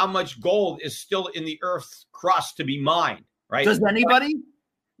know how much gold is still in the Earth's crust to be mined, right? Does anybody?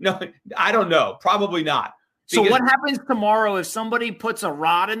 No, I don't know. Probably not. So what happens tomorrow if somebody puts a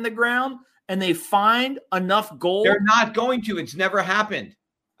rod in the ground and they find enough gold? They're not going to. It's never happened.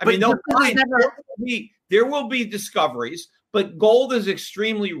 There will be discoveries, but gold is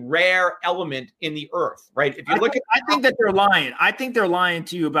extremely rare element in the earth, right? If you I think that they're lying. I think they're lying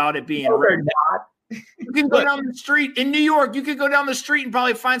to you about it being rare. They're not. You can go down the street in New York. You could go down the street and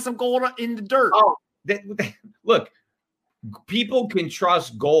probably find some gold in the dirt. Oh, look, people can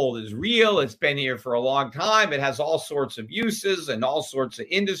trust gold is real. It's been here for a long time. It has all sorts of uses and all sorts of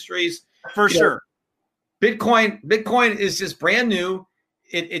industries. For sure. Bitcoin is just brand new.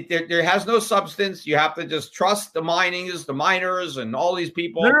 There has no substance. You have to just trust the miners, and all these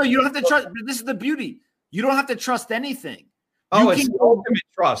people. No, you don't have to trust. This is the beauty. You don't have to trust anything. It's the ultimate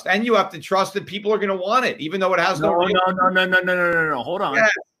trust, and you have to trust that people are going to want it, even though it has no. No. Hold on.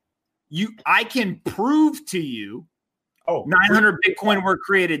 Yes. I can prove to you. 900 Bitcoin were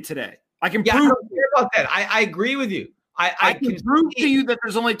created today. I can prove. I don't care about that. I agree with you. I can prove to you that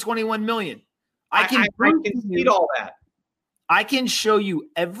there's only 21 million. I can concede all that. I can show you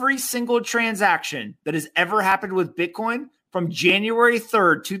every single transaction that has ever happened with Bitcoin from January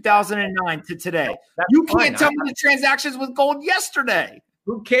 3rd, 2009 to today. You can't tell me the transactions with gold yesterday.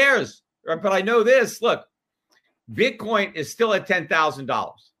 Who cares? But I know this. Look, Bitcoin is still at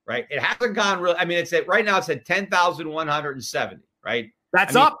 $10,000, right? It hasn't gone real. I mean, right now it's at 10,170, right?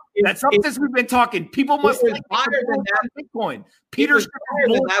 That's up. That's up since we've been talking. People must think higher than that. Bitcoin. Peter's higher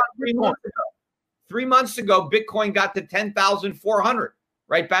than that 3 months ago. 3 months ago, Bitcoin got to 10,400,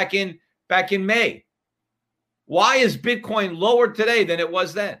 right? Back in May. Why is Bitcoin lower today than it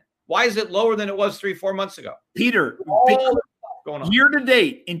was then? Why is it lower than it was 3-4 months ago? Peter, year to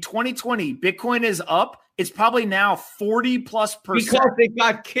date in 2020, Bitcoin is up. It's probably now 40+%. Because it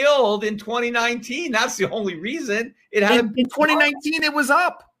got killed in 2019. That's the only reason. In 2019, it was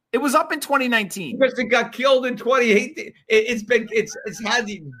up. It was up in 2019. Because it got killed in 2018. It's had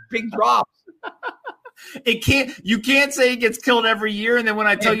these big drops. You can't say it gets killed every year, and then when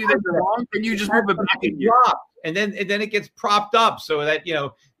I tell you that you're wrong, then you just move it back a year. And then it gets propped up so that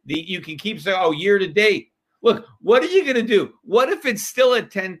you can keep saying, year to date. Look, what are you going to do? What if it's still at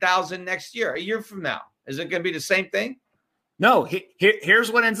 10,000 next year, a year from now? Is it going to be the same thing? No.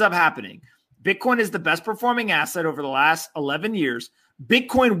 Here's what ends up happening. Bitcoin is the best performing asset over the last 11 years.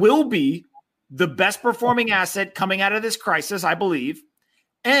 Bitcoin will be the best performing asset coming out of this crisis, I believe.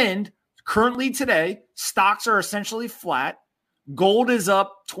 And currently today, stocks are essentially flat. Gold is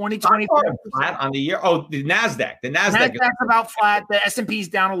up 20-25% flat on the year. Oh, the NASDAQ. The NASDAQ is about flat. The S&P's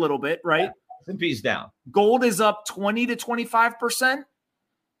down a little bit, right? Yeah, S&P's down. Gold is up 20-25%.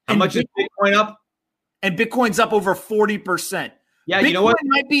 How much is Bitcoin up? And Bitcoin's up over 40%. Yeah, Bitcoin you know what?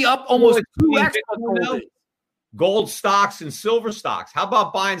 Might be up almost 2x. Gold stocks and silver stocks. How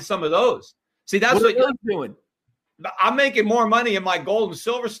about buying some of those? See, that's what you're doing. I'm making more money in my gold and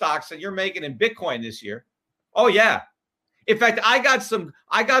silver stocks than you're making in Bitcoin this year. Oh yeah. In fact, I got some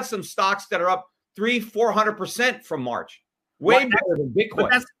stocks that are up 300-400% from March. Way better than Bitcoin.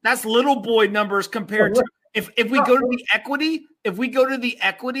 But that's little boy numbers compared to if we go to the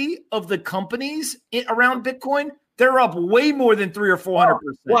equity, of the companies around Bitcoin, they're up way more than 300 or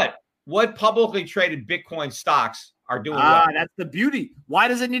 400%. What publicly traded Bitcoin stocks are doing well? That's the beauty. Why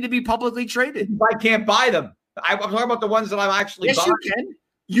does it need to be publicly traded? I can't buy them. I'm talking about the ones that I'm actually buying. Yes, you can.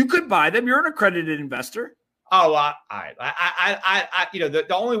 You could buy them. You're an accredited investor. Oh, all right.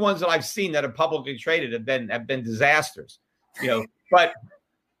 The only ones that I've seen that are publicly traded have been disasters.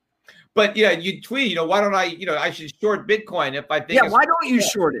 But you tweet, why don't I should short Bitcoin if I think. Yeah, why don't you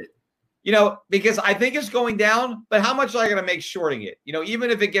short it? Because I think it's going down, but how much am I going to make shorting it? Even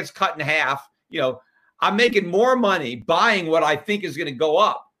if it gets cut in half, I'm making more money buying what I think is going to go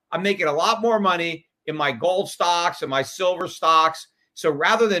up. I'm making a lot more money in my gold stocks and my silver stocks. So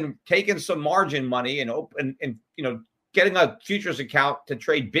rather than taking some margin money and getting a futures account to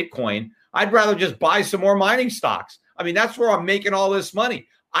trade Bitcoin, I'd rather just buy some more mining stocks. I mean, that's where I'm making all this money.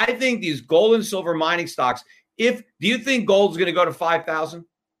 I think these gold and silver mining stocks, do you think gold's going to go to 5,000?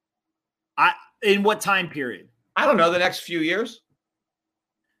 In what time period? I don't know, the next few years.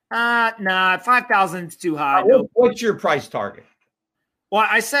 Nah, 5,000 is too high. What's your price target? Well,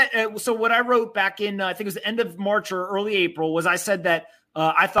 I said, so what I wrote back in, I think it was the end of March or early April, was I said that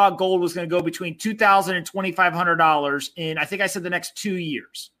I thought gold was going to go between $2,000 and $2,500 in, I think I said the next 2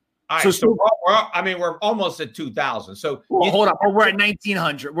 years. All right, so we're almost at 2,000. So hold on, we're at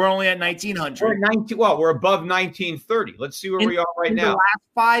 1,900. We're only at 1,900. We're 19. Well, we're above 1,930. Let's see where we are right now. In the last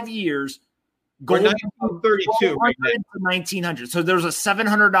 5 years, gold 1,932 right now. to 1,900. So there's a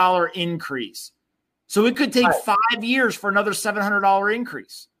 $700 increase. So it could take 5 years for another $700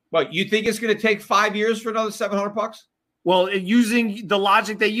 increase. But you think it's going to take 5 years for another $700? Well, using the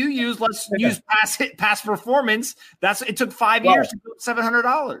logic that you use, let's use past performance. It took 5 years to go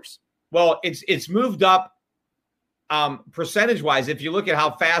 $700. Well, it's moved up percentage wise. If you look at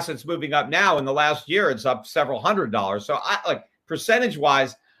how fast it's moving up now, in the last year, it's up several $100s. So, percentage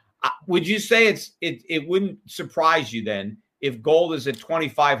wise, would you say it wouldn't surprise you then if gold is at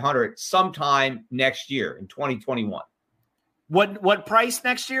 2,500 sometime next year in 2021? What price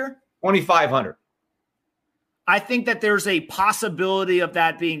next year? 2,500. I think that there's a possibility of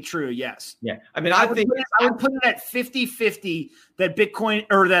that being true. Yes. Yeah. I mean, I would put it at 50-50 that Bitcoin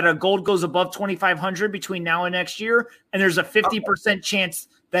or that a gold goes above 2,500 between now and next year. And there's a 50% chance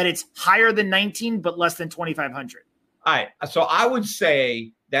that it's higher than 19, but less than 2,500. All right. So I would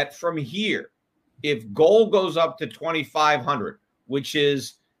say that from here, if gold goes up to 2,500, which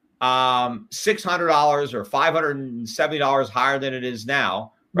is $600 or $570 higher than it is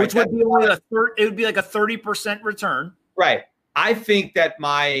now, right? Which would be only it would be like a 30% return. Right. I think that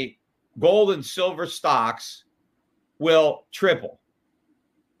my gold and silver stocks will triple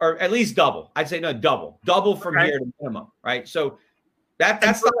or at least double. I'd say double from here to minimum. Right. So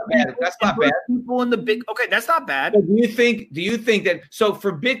that's not bad. That's not bad. People in the big. Okay. That's not bad. So do you think that, so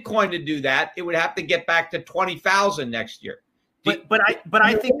for Bitcoin to do that, it would have to get back to 20,000 next year. I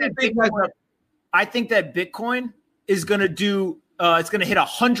think that Bitcoin is going to do, it's going to hit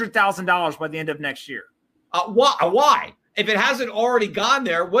 $100,000 by the end of next year. Why? If it hasn't already gone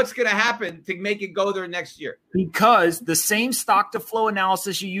there, what's going to happen to make it go there next year? Because the same stock to flow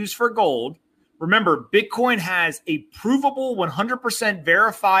analysis you use for gold, remember, Bitcoin has a provable 100%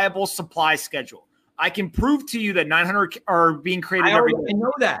 verifiable supply schedule. I can prove to you that 900 are being created every day. I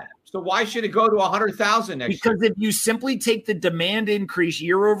know that. So why should it go to 100,000 next year? Because if you simply take the demand increase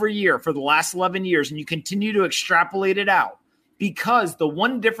year over year for the last 11 years and you continue to extrapolate it out, because the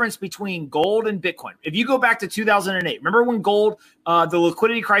one difference between gold and Bitcoin, if you go back to 2008, remember when gold, the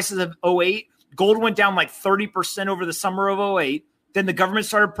liquidity crisis of 08, gold went down like 30% over the summer of 08. Then the government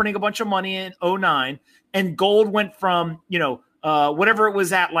started printing a bunch of money in 09, and gold went from, whatever it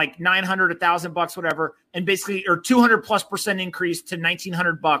was at, like 900, $1,000, whatever, and basically, or 200+% increase to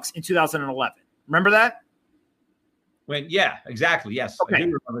 $1,900 in 2011. Remember that? Yeah, exactly. Yes, okay. I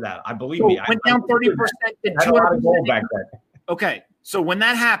do remember that. I believe so me. Went down 30% to 200% back then. Okay, so when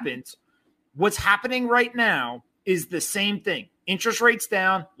that happens, what's happening right now is the same thing. Interest rates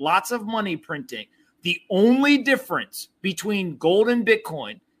down, lots of money printing. The only difference between gold and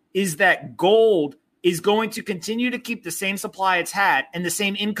Bitcoin is that gold is going to continue to keep the same supply it's had and the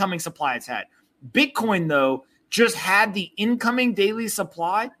same incoming supply it's had. Bitcoin, though, just had the incoming daily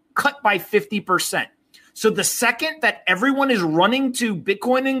supply cut by 50%. So the second that everyone is running to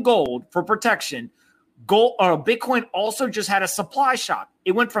Bitcoin and gold for protection, Bitcoin also just had a supply shock.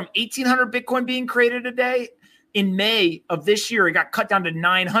 It went from 1,800 Bitcoin being created a day. In May of this year, it got cut down to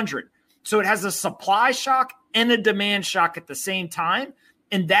 900. So it has a supply shock and a demand shock at the same time.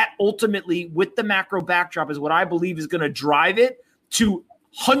 And that ultimately, with the macro backdrop, is what I believe is going to drive it to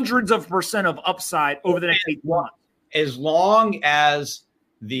hundreds of % of upside over the next 8 months. As long as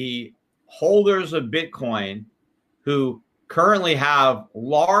the holders of Bitcoin who currently have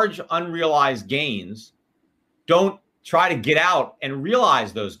large unrealized gains don't try to get out and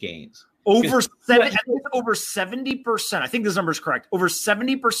realize those gains. Over 70%, I think this number is correct. Over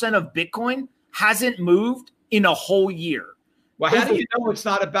 70% of Bitcoin hasn't moved in a whole year. Well, how do you know it's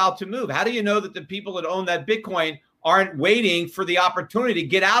not about to move? How do you know that the people that own that Bitcoin aren't waiting for the opportunity to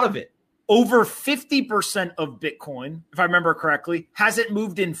get out of it? Over 50% of Bitcoin, if I remember correctly, hasn't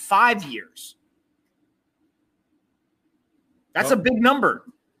moved in 5 years. That's a big number.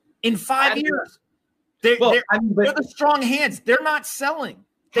 In 5 years. They're the strong hands. They're not selling.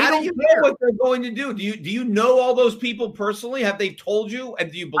 How do you know what they're going to do? Do you know all those people personally? Have they told you?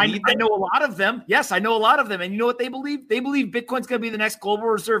 And do you believe them? I know a lot of them. Yes, I know a lot of them. And you know what they believe? They believe Bitcoin's going to be the next global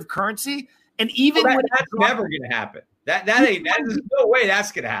reserve currency. And even when that's never going to happen. There's no way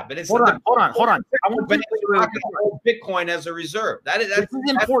that's going to happen. Hold on. I want to hold Bitcoin as a reserve. This is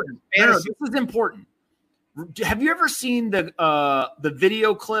important. This is important. Have you ever seen the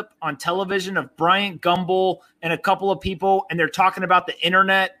video clip on television of Bryant Gumbel and a couple of people, and they're talking about the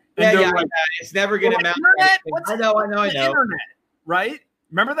internet? And it's never going to matter. I know. Internet. right?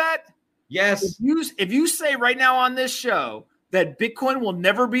 Remember that? Yes. If you say right now on this show that Bitcoin will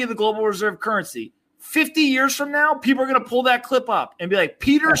never be the global reserve currency, 50 years from now, people are going to pull that clip up and be like,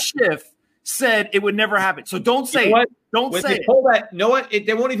 Peter Schiff said it would never happen. So don't say it. Don't say it. Pull that, know what?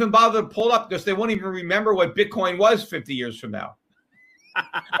 They won't even bother to pull up because they won't even remember what Bitcoin was 50 years from now.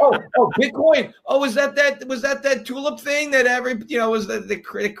 Bitcoin. Oh, was that tulip thing that was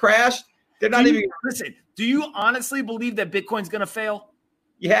it crashed? They're not even listen. Do you honestly believe that Bitcoin's going to fail?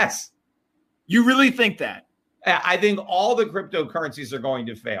 Yes. You really think that? I think all the cryptocurrencies are going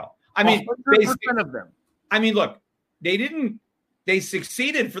to fail. I mean, 100% of them. I mean, look, they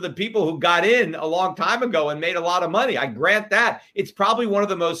succeeded for the people who got in a long time ago and made a lot of money. I grant that. It's probably one of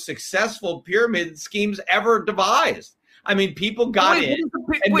the most successful pyramid schemes ever devised. I mean, people got in and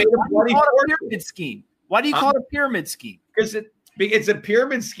made a bloody pyramid scheme. Why do you call it a pyramid scheme? Because it's a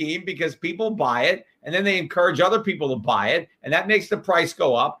pyramid scheme because people buy it and then they encourage other people to buy it, and that makes the price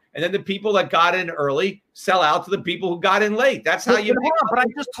go up. And then the people that got in early sell out to the people who got in late. That's how you. But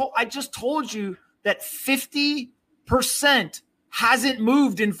I just told you that 50% hasn't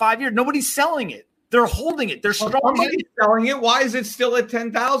moved in 5 years. Nobody's selling it. They're holding it. They're strong. Nobody's selling it. Why is it still at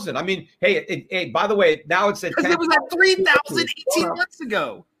 10,000? I mean, hey, by the way, now it's at 10,000. It was at 3,000 18 months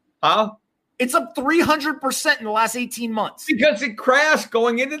ago. Huh? It's up 300% in the last 18 months. Because it crashed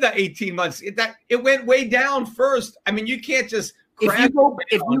going into the 18 months. It went way down first. I mean, you can't just crash.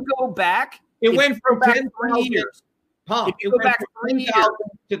 If you go back, it went from 10,000 years. Pomp. It went from 10,000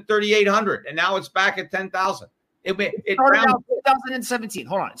 to 3,800, and now it's back at 10,000. It started out 2017.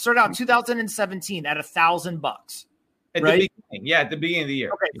 Hold on. It started out 2017 at $1,000. At the beginning. Yeah, at the beginning of the year.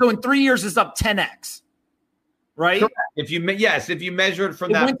 Okay, so in 3 years, it's up 10x. Right? Correct. If you measure it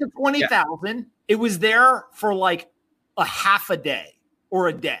from that. It went to 20,000. Yeah. It was there for like a half a day or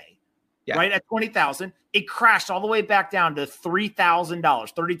a day. Yeah. Right? At 20,000. It crashed all the way back down to $3,000,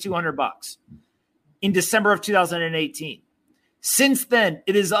 $3,200 in December of 2018. Since then,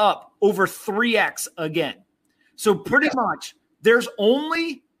 it is up over 3x again. So pretty much there's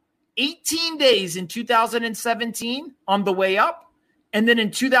only 18 days in 2017 on the way up. And then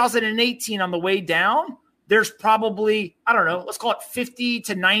in 2018 on the way down, there's probably, I don't know, let's call it 50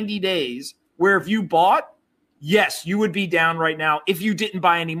 to 90 days where if you bought, yes, you would be down right now if you didn't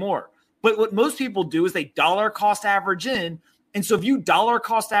buy any more. But what most people do is they dollar cost average in. And so if you dollar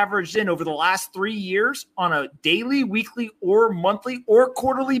cost averaged in over the last 3 years on a daily, weekly, or monthly or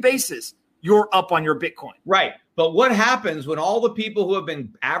quarterly basis, you're up on your Bitcoin. Right. But what happens when all the people who have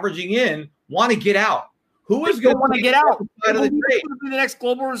been averaging in want to get out? Who is going to want to get out? It's going to be the next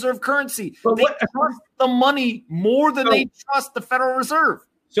global reserve currency. But they trust the money more than they trust the Federal Reserve.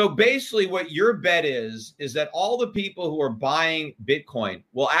 So basically what your bet is that all the people who are buying Bitcoin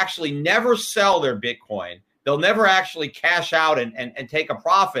will actually never sell their Bitcoin. They'll never actually cash out and take a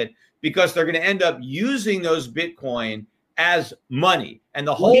profit because they're going to end up using those Bitcoin as money, and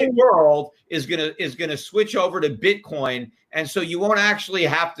the whole world is gonna switch over to Bitcoin, and so you won't actually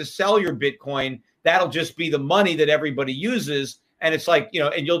have to sell your Bitcoin. That'll just be the money that everybody uses, and it's like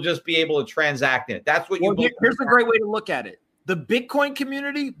and you'll just be able to transact in it. That's what you. Here's a great way to look at it: the Bitcoin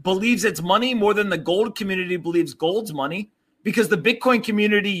community believes it's money more than the gold community believes gold's money, because the Bitcoin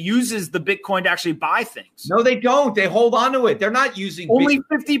community uses the Bitcoin to actually buy things. No, they don't. They hold on to it. They're not using only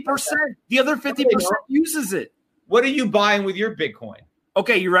 50%. The other 50% uses it. What are you buying with your Bitcoin?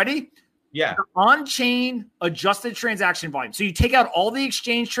 Okay, you ready? Yeah. The on-chain adjusted transaction volume. So you take out all the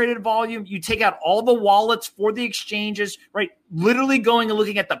exchange-traded volume. You take out all the wallets for the exchanges, right? Literally going and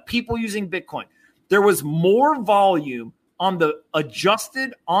looking at the people using Bitcoin. There was more volume on the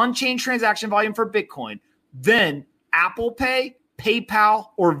adjusted on-chain transaction volume for Bitcoin than Apple Pay, PayPal,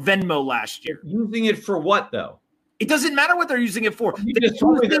 or Venmo last year. Using it for what, though? It doesn't matter what they're using it for. They use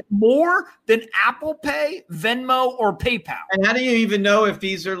it more than Apple Pay, Venmo, or PayPal. And how do you even know if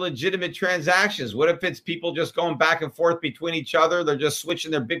these are legitimate transactions? What if it's people just going back and forth between each other? They're just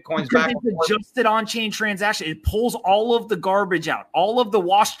switching their Bitcoins back and forth. It's adjusted on-chain transaction. It pulls all of the garbage out, all of the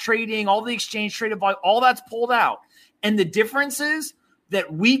wash trading, all the exchange traded volume, all that's pulled out. And the difference is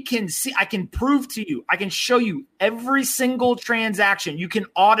that we can see, I can prove to you, I can show you every single transaction. You can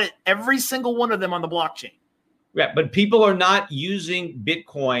audit every single one of them on the blockchain. Yeah, but people are not using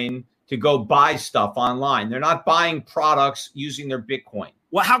Bitcoin to go buy stuff online. They're not buying products using their Bitcoin.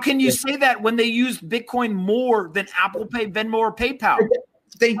 Well, how can you say that when they use Bitcoin more than Apple Pay, Venmo, or PayPal?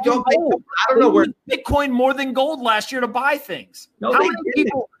 They don't. I don't know where Bitcoin more than gold last year to buy things. No,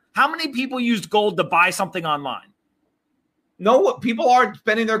 how many people used gold to buy something online? No, people aren't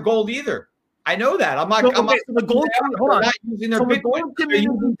spending their gold either. I know that. So the gold. Hold on. Not using their Bitcoin. They're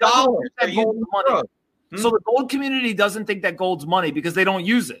using dollars. They're using money. So the gold community doesn't think that gold's money because they don't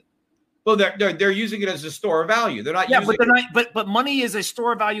use it. Well, they're using it as a store of value. They're not. Yeah, using but they're not. But money is a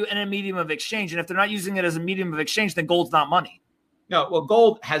store of value and a medium of exchange. And if they're not using it as a medium of exchange, then gold's not money. No, well,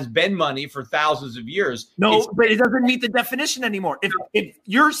 gold has been money for thousands of years. No, but it doesn't meet the definition anymore. If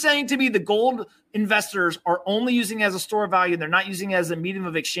you're saying to me the gold investors are only using it as a store of value and they're not using it as a medium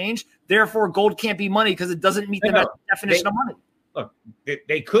of exchange, therefore gold can't be money because it doesn't meet the definition of money. Look,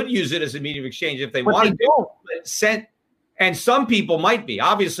 they could use it as a medium of exchange if they wanted to. And some people might be.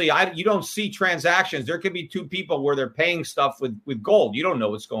 Obviously, you don't see transactions. There could be two people where they're paying stuff with gold. You don't know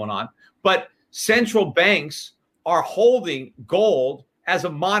what's going on. But central banks are holding gold as a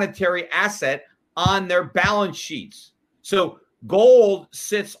monetary asset on their balance sheets. So gold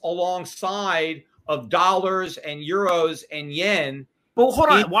sits alongside of dollars and euros and yen. But hold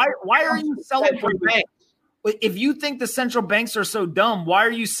on. Why are you celebrating? If you think the central banks are so dumb, why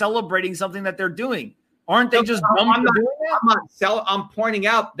are you celebrating something that they're doing? Aren't they just dumb for doing it? I'm pointing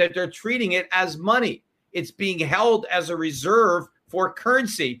out that they're treating it as money. It's being held as a reserve for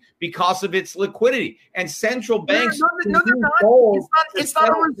currency because of its liquidity. And central banks. No, they're not. It's not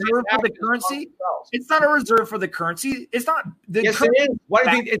a reserve for the currency. It's not a reserve for the currency. It's not. Yes, it is. What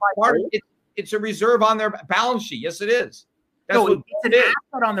do you think? It's a reserve on their balance sheet. Yes, it is. It's an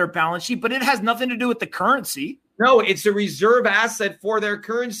asset on their balance sheet, but it has nothing to do with the currency. No, it's a reserve asset for their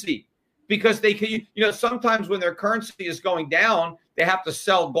currency because they can, sometimes when their currency is going down, they have to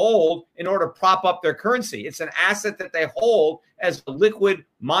sell gold in order to prop up their currency. It's an asset that they hold as a liquid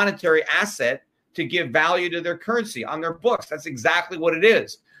monetary asset to give value to their currency on their books. That's exactly what it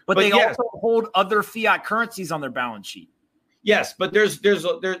is. But they also hold other fiat currencies on their balance sheet. Yes, but there's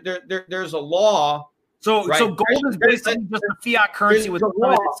a law. So gold is basically just a fiat currency with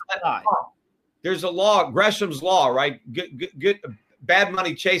limited supply. There's a law, Gresham's law, right? Good, bad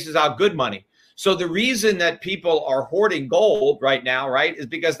money chases out good money. So the reason that people are hoarding gold right now, right, is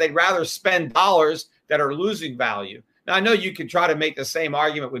because they'd rather spend dollars that are losing value. Now, I know you can try to make the same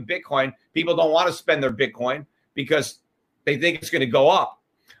argument with Bitcoin. People don't want to spend their Bitcoin because they think it's going to go up.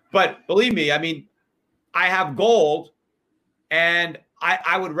 But believe me, I mean, I have gold, and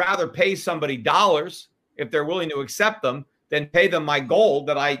I would rather pay somebody dollars if they're willing to accept them than pay them my gold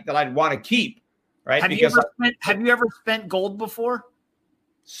that I'd want to keep, right? Have you ever spent gold before?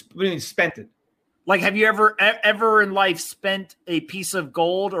 Spent it. Like, have you ever in life spent a piece of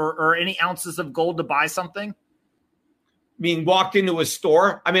gold or any ounces of gold to buy something? I mean, walked into a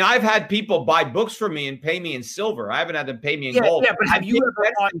store. I mean, I've had people buy books from me and pay me in silver. I haven't had them pay me in gold. Yeah, but have you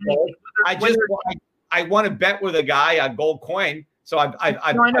ever bought gold? I want to bet with a guy on gold coin. So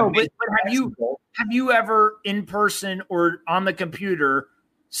I know, but have you ever in person or on the computer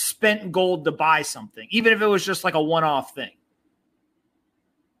spent gold to buy something, even if it was just like a one-off thing?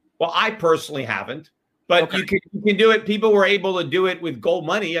 Well, I personally haven't, but you can do it. People were able to do it with gold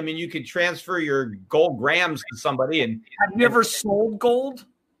money. I mean, you could transfer your gold grams to somebody. And have you ever sold gold?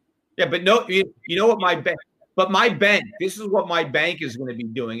 Yeah, but no, you know what my bank. But my bank, this is what my bank is going to be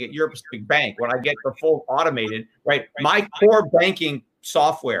doing at Europe's Big Bank when I get the full automated, right? My core banking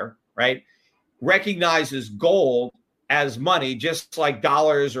software, right, recognizes gold as money, just like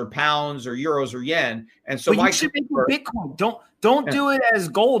dollars or pounds or euros or yen. And so you should make it Bitcoin. Don't do it as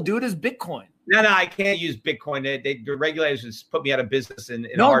gold. Do it as Bitcoin. No, I can't use Bitcoin. The regulators just put me out of business in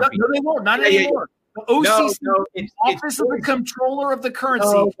a No, heartbeat. they won't. Not anymore. The OCC, Office of the Comptroller of the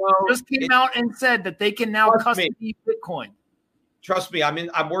Currency, just came out and said that they can now custody Bitcoin. Trust me,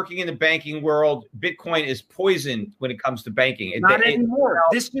 I'm working in the banking world. Bitcoin is poison when it comes to banking. Not anymore.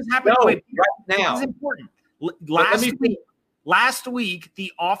 This just happened right now. This is important. Last week,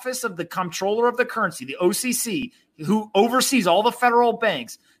 the Office of the Comptroller of the Currency, the OCC, who oversees all the federal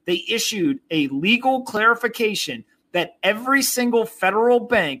banks, they issued a legal clarification that every single federal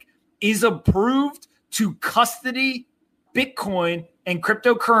bank is approved to custody Bitcoin and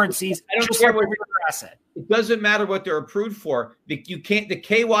cryptocurrencies. Just like every other asset. It doesn't matter what they're approved for. You can't. The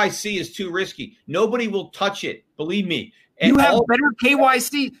KYC is too risky. Nobody will touch it. Believe me. And you have better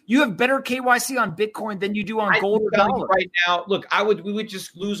KYC. You have better KYC on Bitcoin than you do on gold or dollar. Right now, look, we would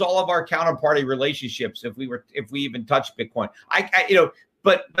just lose all of our counterparty relationships if we even touched Bitcoin.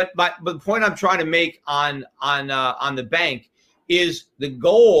 But the point I'm trying to make on the bank is the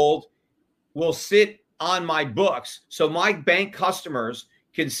gold will sit on my books, so my bank customers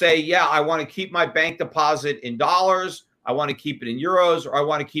can say, yeah, I want to keep my bank deposit in dollars, I want to keep it in euros, or I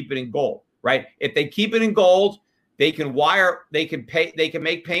want to keep it in gold. Right? If they keep it in gold, they can wire, they can pay, they can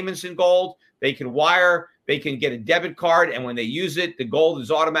make payments in gold, they can wire, they can get a debit card, and when they use it, the gold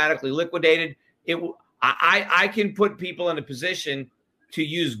is automatically liquidated. I can put people in a position to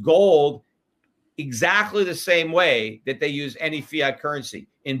use gold exactly the same way that they use any fiat currency.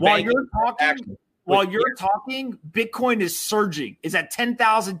 While you're talking, Bitcoin is surging. It's at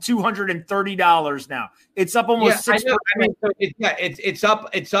 $10,230 now. It's up almost 6%.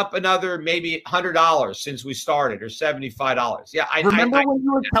 It's up another maybe $100 since we started, or $75. Yeah, remember when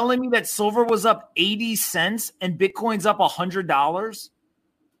you were telling me that silver was up 80 cents and Bitcoin's up $100?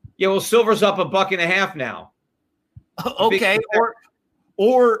 Yeah, well, silver's up $1.50 now. Okay,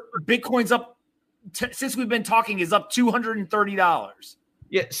 or Bitcoin's up since we've been talking is up $230.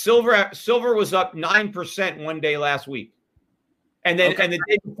 Yeah, silver was up 9% one day last week. And then and the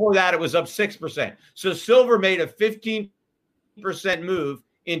day before that, it was up 6%. So silver made a 15% move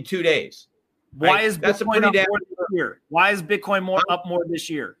in 2 days. Why is Bitcoin up more this year? Why is Bitcoin up more this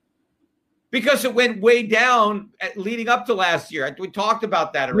year? Because it went way down leading up to last year. We talked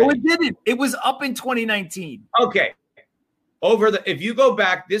about that already. No, it didn't. It was up in 2019. Okay. If you go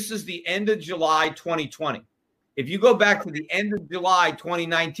back, this is the end of July 2020. If you go back to the end of July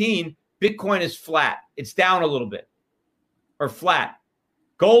 2019, Bitcoin is flat. It's down a little bit, or flat.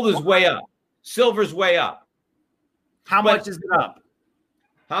 Gold is way up. Silver's way up. How much is it up?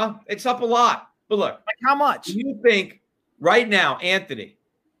 Huh? It's up a lot. But look. Like how much? Do you think right now, Anthony,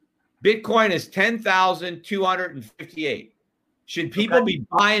 Bitcoin is 10,258? Should people be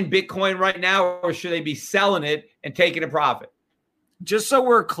buying Bitcoin right now, or should they be selling it and taking a profit? Just so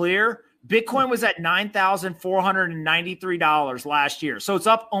we're clear, Bitcoin was at $9,493 last year. So it's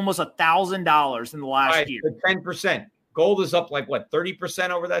up almost $1,000 in the last year. 10%. Gold is up like what,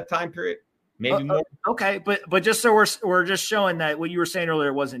 30% over that time period? Maybe more. Okay, but just so we're just showing that what you were saying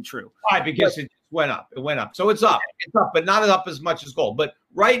earlier wasn't true. Why? Because it went up. It went up. So it's up. It's up, but not up as much as gold. But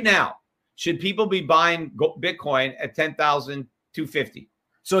right now, should people be buying Bitcoin at 10,250?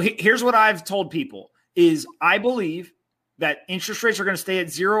 So here's what I've told people is I believe that interest rates are going to stay at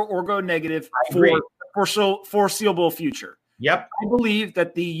zero or go negative for foreseeable future. Yep. I believe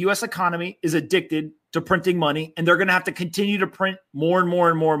that the U.S. economy is addicted to printing money, and they're going to have to continue to print more and more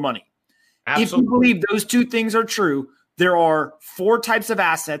and more money. Absolutely. If you believe those two things are true, there are 4 types of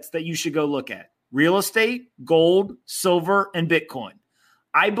assets that you should go look at: real estate, gold, silver, and Bitcoin.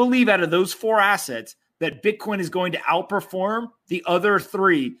 I believe out of those 4 assets that Bitcoin is going to outperform the other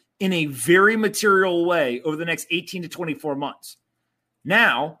 3 in a very material way over the next 18 to 24 months.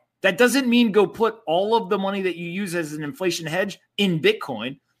 Now, that doesn't mean go put all of the money that you use as an inflation hedge in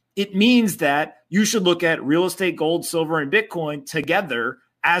Bitcoin. It means that you should look at real estate, gold, silver, and Bitcoin together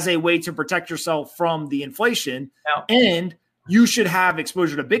as a way to protect yourself from the inflation. And you should have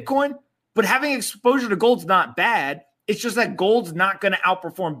exposure to Bitcoin, but having exposure to gold's not bad. It's just that gold's not going to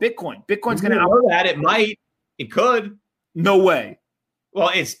outperform Bitcoin. Bitcoin's going to outperform that. It might. It could. No way. Well,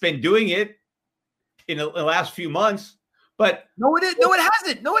 it's been doing it in the last few months, but no, it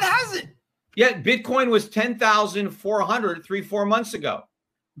hasn't. No, it hasn't. Yeah, Bitcoin was 10,400 3-4 months ago.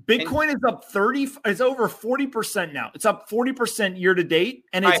 Bitcoin is up 30. It's over 40% now. It's up 40% year to date,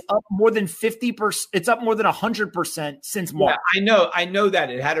 and it's up more than 50%. It's up more than 100% since March. Yeah, I know that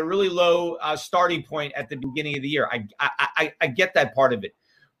it had a really low starting point at the beginning of the year. I get that part of it,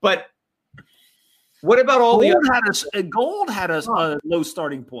 but what about all gold had a low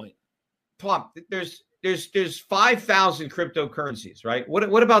starting point. Pomp, there's 5,000 cryptocurrencies, right?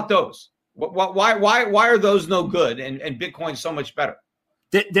 What about those? Why are those no good and Bitcoin so much better?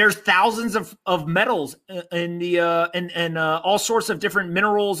 There's thousands of metals in the and all sorts of different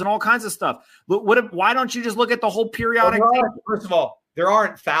minerals and all kinds of stuff. Why don't you just look at the whole periodic table? First of all, there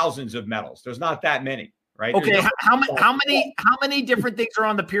aren't thousands of metals. There's not that many, right? Okay, how many different things are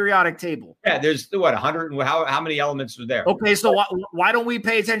on the periodic table? Yeah, there's 100. How many elements are there? Okay, so why don't we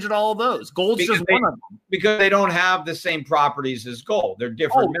pay attention to all of those? Gold's just one of them. Because they don't have the same properties as gold. They're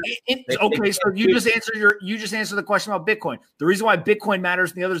different. You just answered the question about Bitcoin. The reason why Bitcoin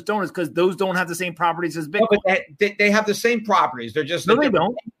matters and the others don't is because those don't have the same properties as Bitcoin. No, but they have the same properties. They're just they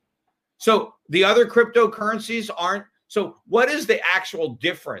don't. So the other cryptocurrencies aren't. So what is the actual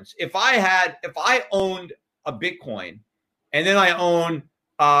difference? If I owned a Bitcoin and then I own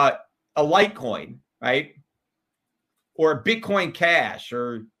a Litecoin, right? Or a Bitcoin Cash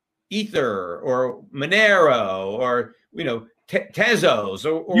or Ether or Monero or, Tezos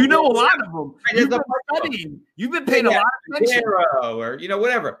or a lot of them. You've been paying a lot of attention. Or,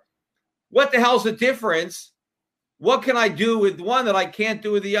 whatever. What the hell's the difference? What can I do with one that I can't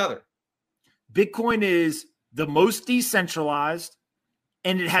do with the other? Bitcoin is the most decentralized,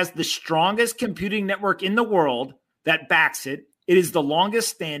 and it has the strongest computing network in the world that backs it. It is the longest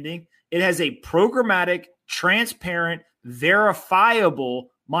standing. It has a programmatic, transparent, verifiable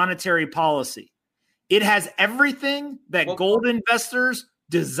monetary policy. It has everything that gold investors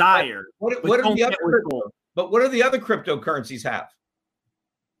desire. What are the other? But what do the other cryptocurrencies have?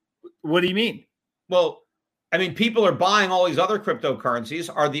 What do you mean? Well, I mean, people are buying all these other cryptocurrencies.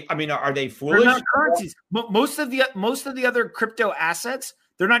 Are they foolish? They're not currencies. Most of the other crypto assets,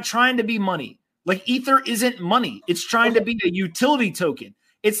 they're not trying to be money. Like Ether isn't money. It's trying to be a utility token.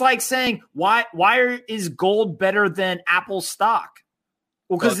 It's like saying, why is gold better than Apple stock?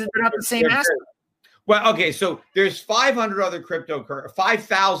 Well, because they're not the same asset. Well, okay, so there's 500 other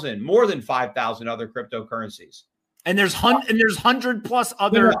 5,000, more than 5,000 other cryptocurrencies. And there's 100 plus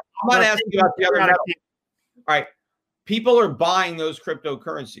other. No, I'm not asking about the other. All right, people are buying those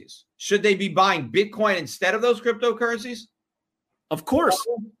cryptocurrencies. Should they be buying Bitcoin instead of those cryptocurrencies? Of course.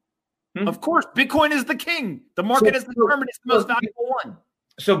 Of course. Bitcoin is the king. The market has determined it's the most valuable one.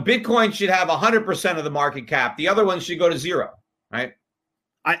 So Bitcoin should have 100% of the market cap. The other ones should go to zero, right?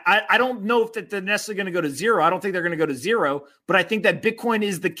 I don't know if they're necessarily going to go to zero. I don't think they're going to go to zero, but I think that Bitcoin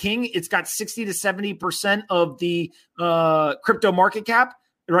is the king. It's got 60 to 70% of the crypto market cap,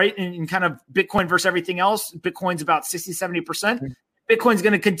 right? And kind of Bitcoin versus everything else. Bitcoin's about 60, 70%. Bitcoin's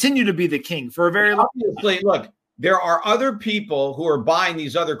going to continue to be the king for a very long time. Obviously, look, there are other people who are buying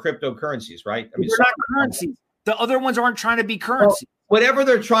these other cryptocurrencies, right? I mean, they're not currencies. The other ones aren't trying to be currency. Whatever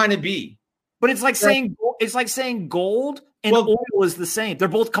they're trying to be. But it's like saying gold and oil is the same. They're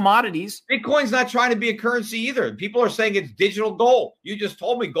both commodities. Bitcoin's not trying to be a currency either. People are saying it's digital gold. You just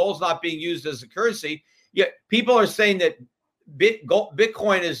told me gold's not being used as a currency. Yet people are saying that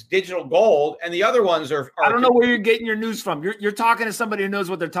Bitcoin is digital gold, and the other ones are I don't know where you're getting your news from. You're talking to somebody who knows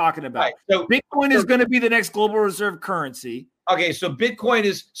what they're talking about. Right. So Bitcoin is going to be the next global reserve currency. Okay, so Bitcoin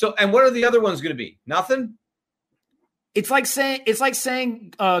is and what are the other ones going to be? Nothing? It's like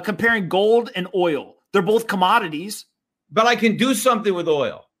saying comparing gold and oil. They're both commodities. But I can do something with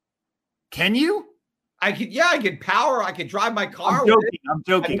oil. Can you? I could power. I could drive my car. I'm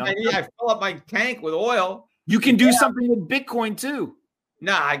joking. I fill up my tank with oil. You can do something with Bitcoin too.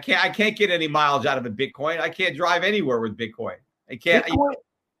 No, I can't. I can't get any miles out of a Bitcoin. I can't drive anywhere with Bitcoin. I can't.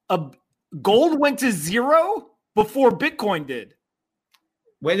 Gold went to zero before Bitcoin did.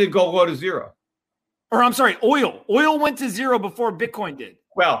 When did gold go to zero? Or I'm sorry, oil. Oil went to zero before Bitcoin did.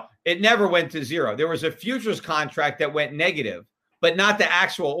 Well, it never went to zero. There was a futures contract that went negative, but not the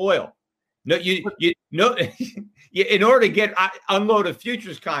actual oil. No, in order to unload a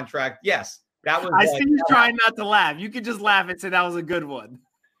futures contract, yes, that was. I see you trying not to laugh. You could just laugh and say that was a good one.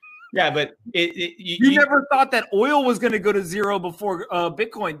 Yeah, but you never thought that oil was going to go to zero before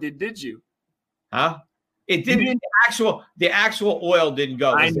Bitcoin did you? Huh? It didn't. The actual oil didn't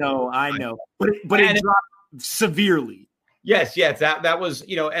go. I know, but it dropped severely. Yes, that was,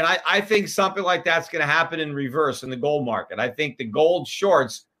 and I think something like that's going to happen in reverse in the gold market. I think the gold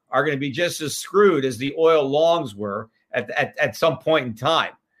shorts are going to be just as screwed as the oil longs were at some point in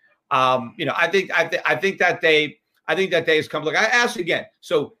time. I think that day is coming. Look, I ask you again.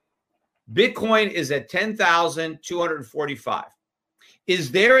 So Bitcoin is at 10,245.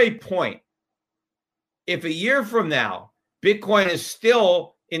 Is there a point if a year from now Bitcoin is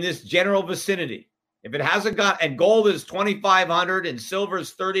still in this general vicinity? If it hasn't gone, and gold is $2,500 and silver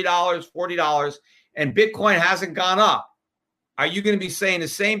is $30, $40, and Bitcoin hasn't gone up, are you going to be saying the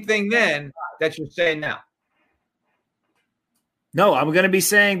same thing then that you're saying now? No, I'm going to be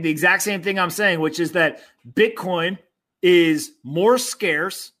saying the exact same thing I'm saying, which is that Bitcoin is more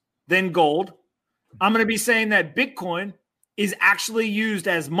scarce than gold. I'm going to be saying that Bitcoin is actually used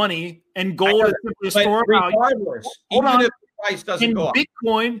as money and gold is simply a store of value. Even if the price doesn't go up.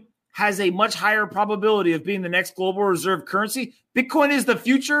 Bitcoin has a much higher probability of being the next global reserve currency. Bitcoin is the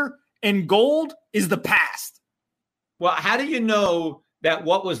future and gold is the past. Well, how do you know that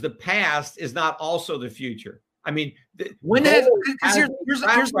what was the past is not also the future? I mean, here's an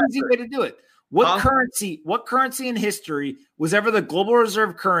easy way to do it. What currency in history was ever the global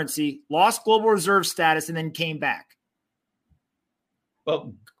reserve currency, lost global reserve status, and then came back?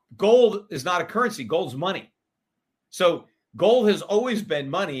 Well, gold is not a currency. Gold's money. So gold has always been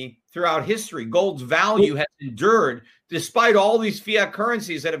money throughout history. Gold's value has endured despite all these fiat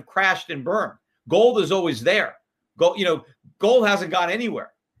currencies that have crashed and burned. Gold is always there. Gold hasn't gone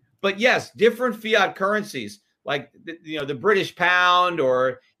anywhere. But yes, different fiat currencies like the British pound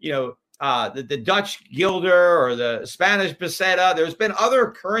or the Dutch guilder or the Spanish peseta. There's been other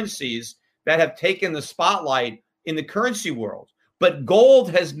currencies that have taken the spotlight in the currency world. But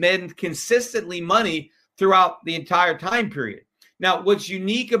gold has been consistently money throughout the entire time period. Now, what's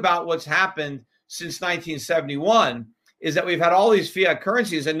unique about what's happened since 1971 is that we've had all these fiat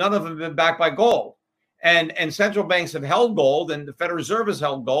currencies and none of them have been backed by gold. And central banks have held gold, and the Federal Reserve has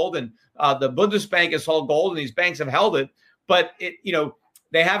held gold, and the Bundesbank has held gold, and these banks have held it. But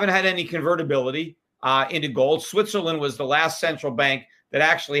They haven't had any convertibility into gold. Switzerland was the last central bank that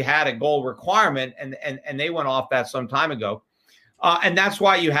actually had a gold requirement, and they went off that some time ago. And that's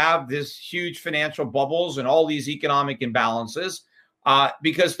why you have this huge financial bubbles and all these economic imbalances,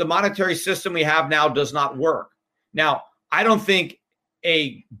 because the monetary system we have now does not work. Now, I don't think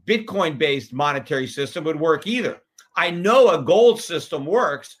a Bitcoin-based monetary system would work either. I know a gold system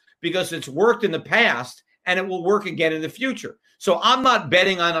works because it's worked in the past and it will work again in the future. So I'm not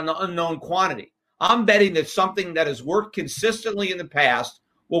betting on an unknown quantity. I'm betting that something that has worked consistently in the past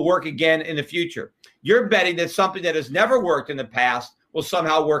will work again in the future. You're betting that something that has never worked in the past will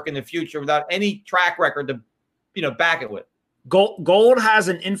somehow work in the future without any track record to, back it with. Gold has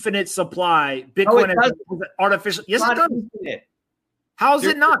an infinite supply. Bitcoin is artificial. Yes, it does. Infinite. How is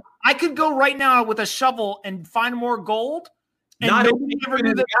it not? I could go right now with a shovel and find more gold. And nobody ever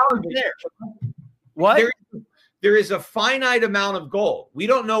knew that was there. What? There is a finite amount of gold. We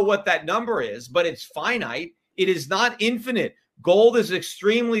don't know what that number is, but it's finite. It is not infinite. Gold is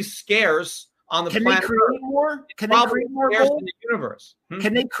extremely scarce on the planet. Can they create more? Can they create more gold in the universe?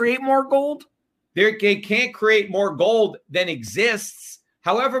 Can they create more gold? They can't create more gold than exists.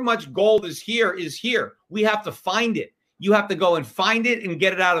 However much gold is here. We have to find it. You have to go and find it and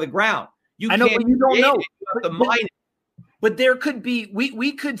get it out of the ground. I know, but you don't know. You have to mine it. But there could be,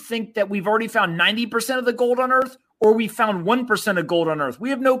 we could think that we've already found 90% of the gold on Earth, or we found 1% of gold on Earth.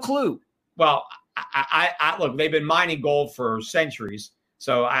 We have no clue. Well, I look, they've been mining gold for centuries.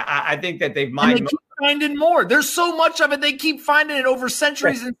 So I think that they've mined. And they keep finding more. There's so much of it. They keep finding it over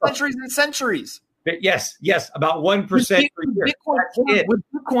centuries and centuries and centuries. Yes. About 1% per year. With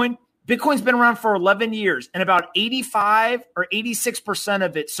Bitcoin's been around for 11 years, and about 85 or 86%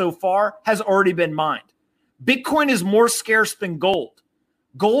 of it so far has already been mined. Bitcoin is more scarce than gold.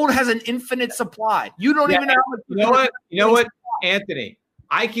 Gold has an infinite supply. You don't even know how much. You know what, Anthony?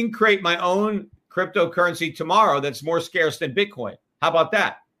 I can create my own cryptocurrency tomorrow that's more scarce than Bitcoin. How about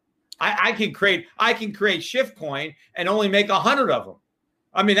that? I can create Schiff coin and only make 100 of them.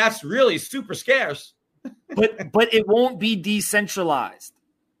 I mean, that's really super scarce. But it won't be decentralized.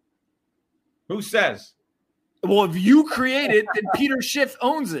 Who says? Well, if you create it, then Peter Schiff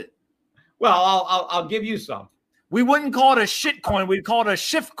owns it. Well, I'll give you some. We wouldn't call it a shit coin. We'd call it a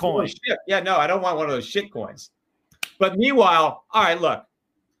Schiff coin. Yeah, no, I don't want one of those shit coins. But meanwhile, all right,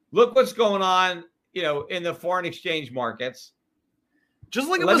 look what's going on, in the foreign exchange markets. Just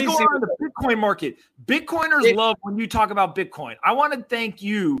look at what's going on in the Bitcoin market. Bitcoiners love when you talk about Bitcoin. I want to thank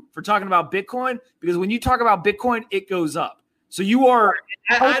you for talking about Bitcoin, because when you talk about Bitcoin, it goes up. So you are.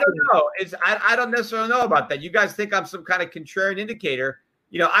 I don't know. I don't necessarily know about that. You guys think I'm some kind of contrarian indicator.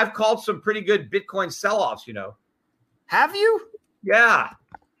 I've called some pretty good Bitcoin sell-offs, Have you? Yeah,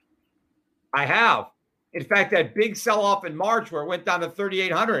 I have. In fact, that big sell-off in March where it went down to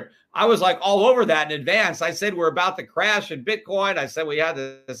 3,800, I was like all over that in advance. I said we're about to crash in Bitcoin. I said we had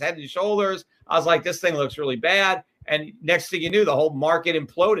this head and shoulders. I was like, this thing looks really bad. And next thing you knew, the whole market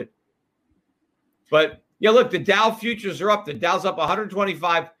imploded. But, look, the Dow futures are up. The Dow's up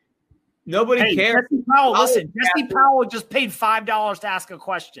 125. Nobody cares. Jesse Powell, listen, Jesse Powell just paid $5 to ask a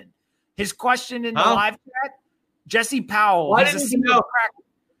question. His question in the live chat, Jesse Powell. Why didn't you know?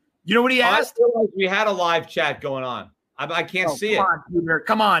 You know what he asked? I realized we had a live chat going on. I can't see it.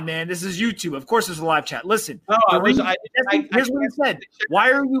 Come on, man. This is YouTube. Of course there's a live chat. Listen, here's what he said.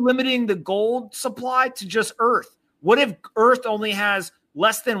 Why are you limiting the gold supply to just Earth? What if Earth only has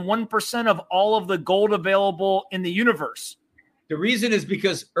less than 1% of all of the gold available in the universe? The reason is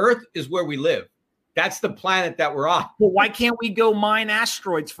because Earth is where we live. That's the planet that we're on. Well, why can't we go mine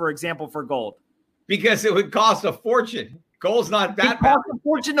asteroids, for example, for gold? Because it would cost a fortune. Gold's not that bad. It costs a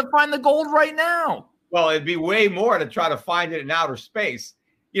fortune to find the gold right now. Well, it'd be way more to try to find it in outer space.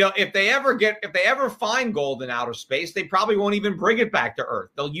 If they ever find gold in outer space, they probably won't even bring it back to Earth.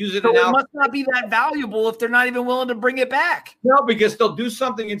 They'll use it in outer space. It must not be that valuable if they're not even willing to bring it back. No, because they'll do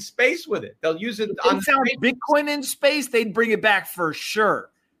something in space with it. They'll use it on Bitcoin in space, they'd bring it back for sure.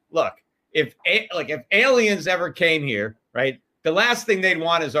 Look, if aliens ever came here, right? The last thing they'd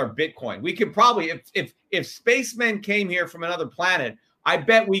want is our Bitcoin. We could probably, if spacemen came here from another planet, I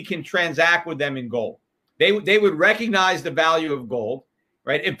bet we can transact with them in gold. They would recognize the value of gold,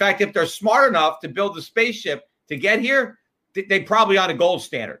 right? In fact, if they're smart enough to build a spaceship to get here, they probably on a gold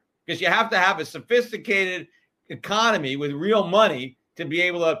standard, because you have to have a sophisticated economy with real money to be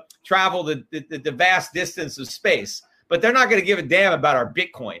able to travel the vast distance of space. But they're not going to give a damn about our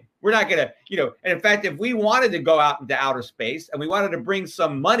Bitcoin. We're not going to, and in fact, if we wanted to go out into outer space and we wanted to bring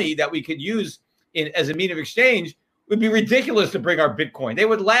some money that we could use as a mean of exchange, it would be ridiculous to bring our Bitcoin. They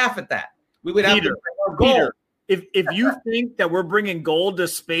would laugh at that. We would have to bring our gold. If you think that we're bringing gold to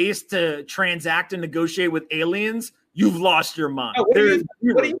space to transact and negotiate with aliens, you've lost your mind. What do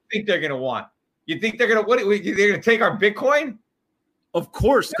you think they're going to want? You think they're going to take our Bitcoin? Of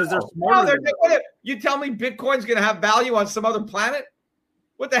course, because they're smarter. You tell me Bitcoin's going to have value on some other planet?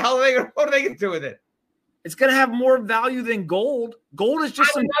 What the hell what are they going to do with it? It's going to have more value than gold. Gold is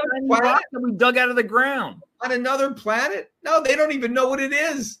just some tiny rock that we dug out of the ground. On another planet? No, they don't even know what it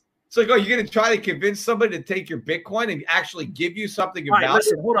is. It's like, you're going to try to convince somebody to take your Bitcoin and actually give you something of value?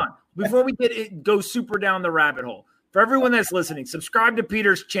 Listen, hold on. Before we go super down the rabbit hole, for everyone that's listening, subscribe to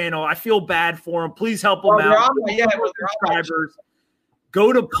Peter's channel. I feel bad for him. Please help him out. Subscribers.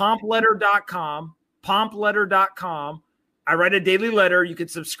 Go to pompletter.com, pompletter.com. I write a daily letter. You can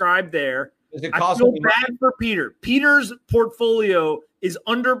subscribe there. I feel bad for Peter. Peter's portfolio is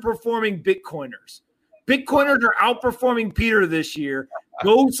underperforming Bitcoiners. Bitcoiners are outperforming Peter this year.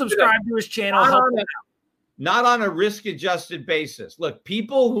 Go subscribe to his channel. Not on a risk-adjusted basis. Look,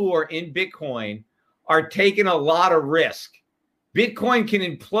 people who are in Bitcoin are taking a lot of risk. Bitcoin can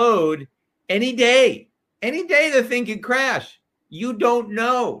implode any day. Any day the thing can crash. You don't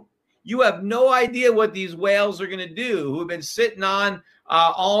know. You have no idea what these whales are going to do who have been sitting on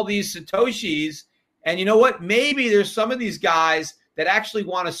all these Satoshis. And you know what? Maybe there's some of these guys that actually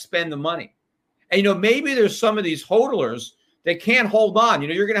want to spend the money. And, maybe there's some of these hodlers that can't hold on.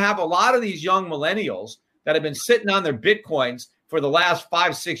 You're going to have a lot of these young millennials that have been sitting on their Bitcoins for the last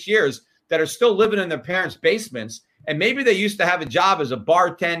 5-6 years that are still living in their parents' basements. And maybe they used to have a job as a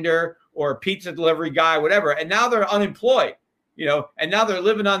bartender or a pizza delivery guy, whatever. And now they're unemployed. And now they're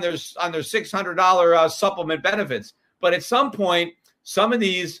living on their $600 supplement benefits. But at some point, some of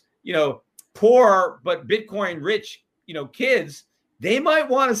these, poor but Bitcoin rich, kids, they might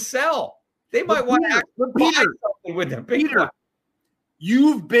want to sell. They might want to actually buy something with their Bitcoin. Peter,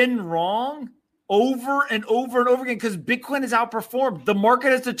 you've been wrong over and over and over again because Bitcoin has outperformed. The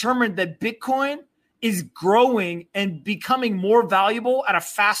market has determined that Bitcoin is growing and becoming more valuable at a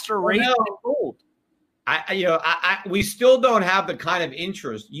faster rate than gold. We still don't have the kind of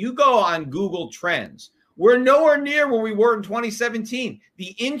interest. You go on Google Trends. We're nowhere near where we were in 2017.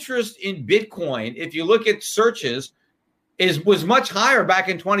 The interest in Bitcoin, if you look at searches, was much higher back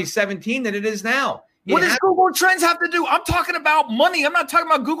in 2017 than it is now. What does Google Trends have to do? I'm talking about money. I'm not talking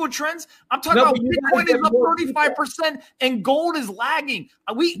about Google Trends. I'm talking about Bitcoin is up 35% and gold is lagging.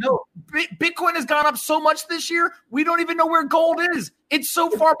 Bitcoin has gone up so much this year, we don't even know where gold is. It's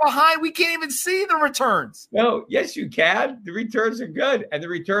so far behind, we can't even see the returns. No, yes, you can. The returns are good, and the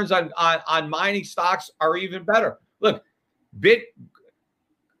returns on mining stocks are even better. Look,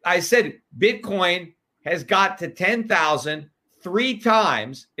 I said Bitcoin has got to 10,000 3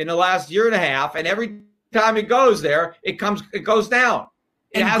 times in the last year and a half, and every time it goes there, it goes down.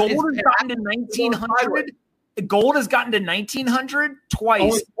 And gold has gotten to 1,900. Gold has gotten to 1,900 twice.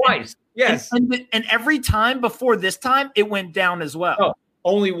 Only twice, yes. And every time before this time, it went down as well. No,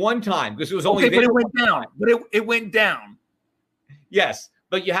 only one time because it was only. But it went down. But it went down. Yes,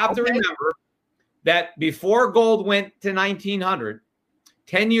 but you have to remember that before gold went to 1,900,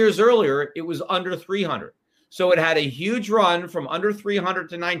 10 years earlier, it was under 300. So it had a huge run from under 300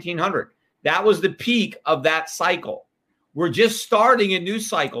 to 1,900. That was the peak of that cycle. We're just starting a new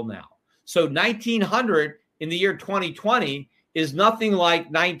cycle now. So 1,900 in the year 2020 is nothing like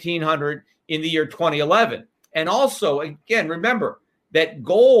 1,900 in the year 2011. And also, again, remember that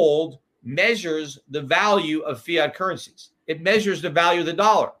gold measures the value of fiat currencies. It measures the value of the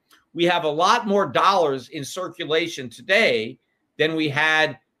dollar. We have a lot more dollars in circulation today than we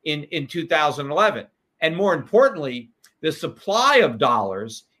had in 2011. And more importantly, the supply of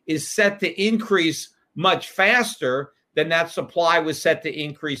dollars is set to increase much faster than that supply was set to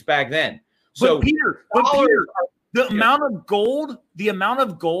increase back then. So, Peter, the amount of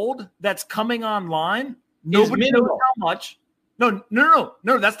gold that's coming online, nobody knows how much. No,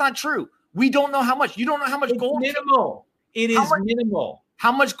 that's not true. We don't know how much. You don't know how much gold. Minimal. It is minimal.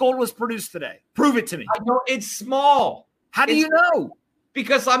 How much gold was produced today? Prove it to me. I know it's small. How do you know?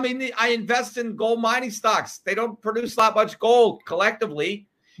 Because I invest in gold mining stocks. They don't produce that much gold collectively.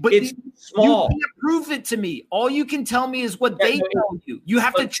 But it's small. You can't prove it to me. All you can tell me is what they tell you. You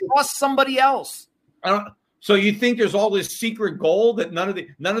have to trust somebody else. So you think there's all this secret gold that none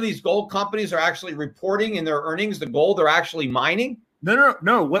of these gold companies are actually reporting in their earnings, the gold they're actually mining?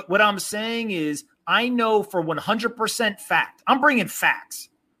 No. What I'm saying is I know for 100% fact. I'm bringing facts.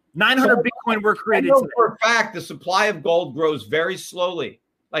 900 Bitcoin were created. I know for a fact the supply of gold grows very slowly,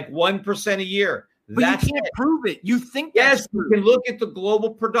 like 1% a year. But you can't prove it. You think yes, you can look at the global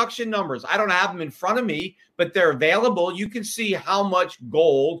production numbers. I don't have them in front of me, but they're available. You can see how much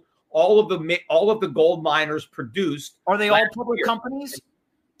gold all of the gold miners produced. Are they all public companies?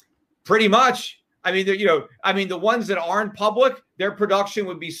 Pretty much. I mean, the ones that aren't public, their production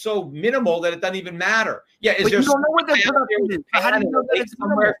would be so minimal that it doesn't even matter. Yeah, but you don't know what their production is. How do you know that it's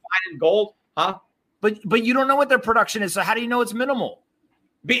somewhere finding gold? Huh? But you don't know what their production is. So how do you know it's minimal?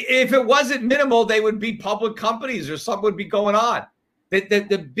 If it wasn't minimal, they would be public companies or something would be going on.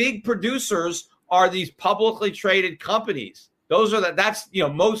 The big producers are these publicly traded companies. That's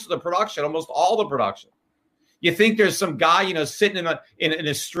most of the production, almost all the production. You think there's some guy, sitting in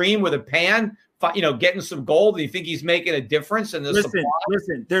a stream with a pan, getting some gold, and you think he's making a difference in the supply?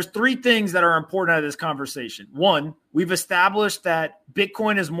 Listen, there's three things that are important out of this conversation. One, we've established that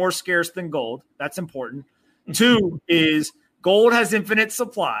Bitcoin is more scarce than gold. That's important. Two is gold has infinite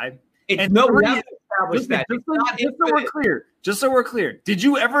supply. We haven't established that. Just so we're clear, did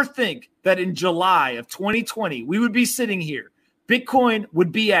you ever think that in July of 2020, we would be sitting here, Bitcoin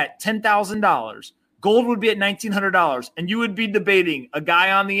would be at $10,000, gold would be at $1,900, and you would be debating a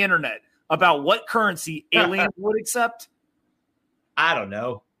guy on the internet about what currency aliens would accept? I don't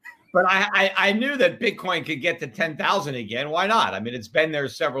know. But I knew that Bitcoin could get to 10,000 again. Why not? I mean, it's been there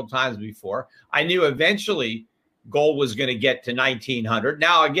several times before. I knew eventually gold was going to get to 1,900.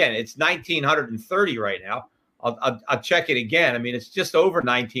 Now, again, it's 1,930 right now. I'll check it again. I mean, it's just over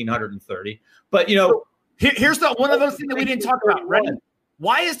 1,930. But, here's the one other thing that we didn't talk about. Ready?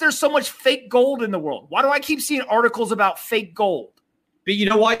 Why is there so much fake gold in the world? Why do I keep seeing articles about fake gold? But you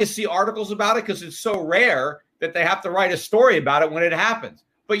know why you see articles about it? Because it's so rare that they have to write a story about it when it happens.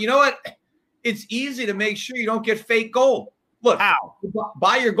 But you know what? It's easy to make sure you don't get fake gold. Look, how?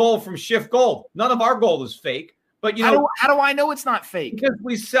 Buy your gold from Schiff Gold. None of our gold is fake. But how do I know it's not fake? Because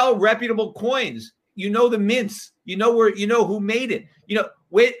we sell reputable coins. You know the mints. You know who made it.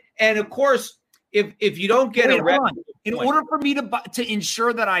 And of course, if you don't get in order for me to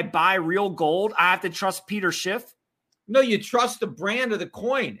ensure that I buy real gold, I have to trust Peter Schiff. No, you trust the brand of the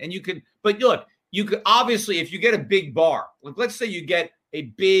coin, and you can. But look, you could obviously, if you get a big bar, like let's say you get a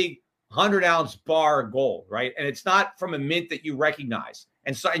big 100-ounce bar of gold, right? And it's not from a mint that you recognize,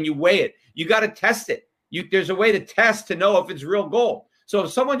 and you weigh it. You got to test it. There's a way to test to know if it's real gold. So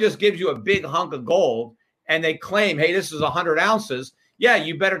if someone just gives you a big hunk of gold and they claim, hey, this is 100 ounces, yeah,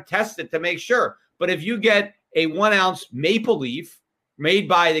 you better test it to make sure. But if you get a 1-ounce maple leaf made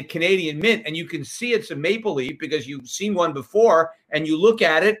by the Canadian Mint, and you can see it's a maple leaf because you've seen one before, and you look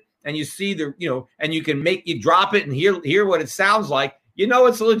at it and you see and you drop it and hear what it sounds like,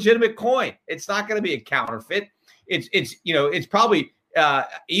 it's a legitimate coin. It's not going to be a counterfeit. It's probably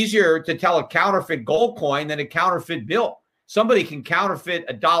easier to tell a counterfeit gold coin than a counterfeit bill. Somebody can counterfeit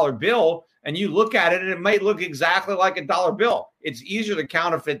a dollar bill, and you look at it and it might look exactly like a dollar bill. It's easier to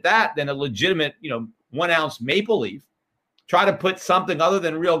counterfeit that than a legitimate, 1-ounce maple leaf. Try to put something other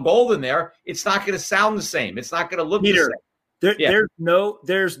than real gold in there. It's not going to sound the same. It's not going to look the same.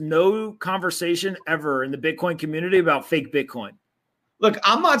 There's no conversation ever in the Bitcoin community about fake Bitcoin. Look,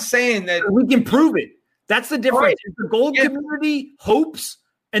 I'm not saying that we can prove it. That's the difference. Right. The gold community hopes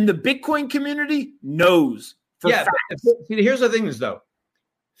and the Bitcoin community knows. See, here's the thing is, though,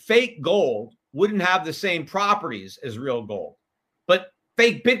 fake gold wouldn't have the same properties as real gold. But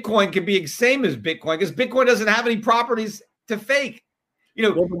fake Bitcoin can be the same as Bitcoin because Bitcoin doesn't have any properties to fake.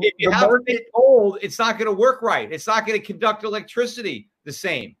 If you have fake gold, it's not going to work right. It's not going to conduct electricity the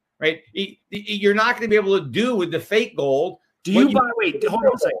same, right? You're not going to be able to do with the fake gold. Hold on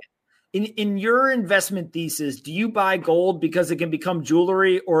a second. In your investment thesis, do you buy gold because it can become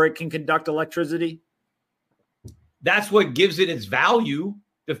jewelry or it can conduct electricity? That's what gives it its value.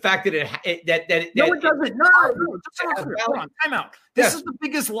 The fact that it doesn't. No. Hold on, time out. This is the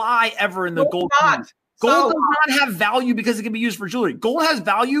biggest lie ever in the gold community. Gold does not have value because it can be used for jewelry. Gold has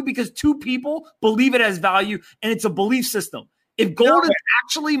value because two people believe it has value, and it's a belief system. If gold is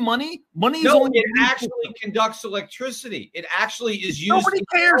actually money is only. It actually conducts electricity. It actually is used. Nobody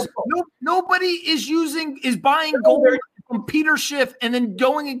cares. Nobody is buying gold from Peter Schiff and then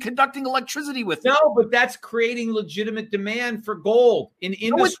going and conducting electricity with it. No, but that's creating legitimate demand for gold in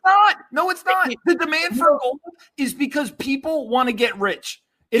industry. No, it's not. The demand for gold is because people want to get rich.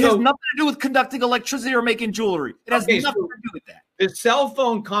 It has nothing to do with conducting electricity or making jewelry. It has nothing to do with that. The cell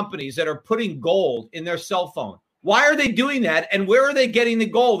phone companies that are putting gold in their cell phone, why are they doing that? And where are they getting the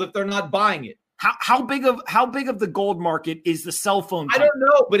gold if they're not buying it? How big of the gold market is the cell phone company? I don't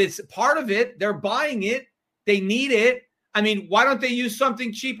know, but it's part of it. They're buying it. They need it. I mean, why don't they use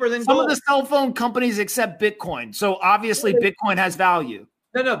something cheaper than gold? Some of the cell phone companies accept Bitcoin. So obviously Bitcoin has value.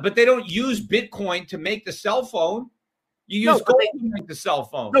 No, but they don't use Bitcoin to make the cell phone. You use gold to make the cell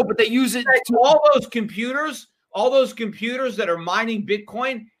phone. No, but they use it. All those computers that are mining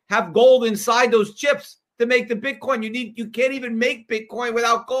Bitcoin have gold inside those chips to make the Bitcoin. You can't even make Bitcoin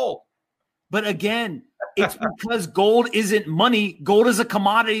without gold. But again, it's because gold isn't money. Gold is a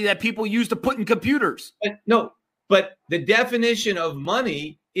commodity that people use to put in computers. But the definition of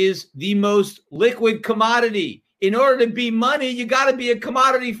money is the most liquid commodity. In order to be money, you got to be a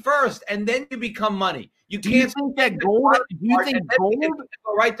commodity first, and then you become money. You can't think that gold. Do you think gold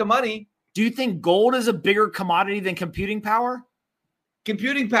go right to money? Do you think gold is a bigger commodity than computing power?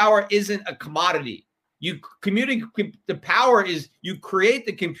 Computing power isn't a commodity. The power is you create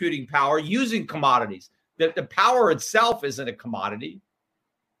the computing power using commodities. The power itself isn't a commodity.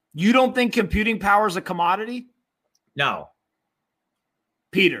 You don't think computing power is a commodity? No.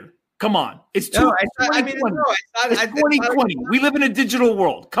 Peter, come on. It's 2020. We live in a digital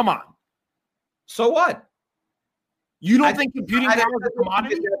world. Come on. So what? You don't think computing power is a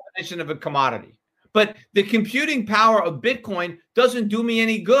commodity? The definition of a commodity. But the computing power of Bitcoin doesn't do me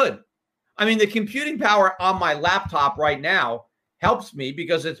any good. I mean, the computing power on my laptop right now helps me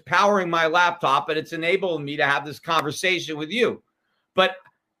because it's powering my laptop and it's enabling me to have this conversation with you. But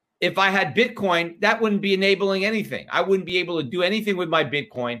if I had Bitcoin, that wouldn't be enabling anything. I wouldn't be able to do anything with my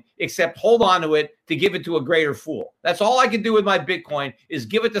Bitcoin except hold on to it to give it to a greater fool. That's all I can do with my Bitcoin is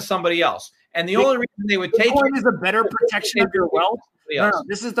give it to somebody else. And the only reason they would take Bitcoin is a better protection of your wealth. No,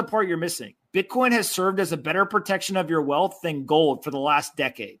 this is the part you're missing. Bitcoin has served as a better protection of your wealth than gold for the last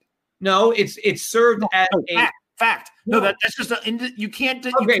decade. No, it's served as a fact. No, that's just you can't.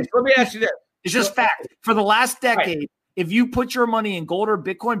 Okay, so let me ask you this. It's just fact. For the last decade, if you put your money in gold or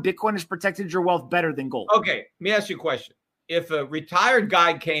Bitcoin, Bitcoin has protected your wealth better than gold. Okay, let me ask you a question. If a retired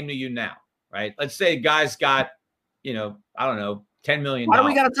guy came to you now, right? Let's say a guy's got, I don't know, $10 million. Why do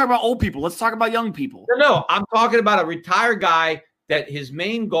we got to talk about old people? Let's talk about young people. No, I'm talking about a retired guy that his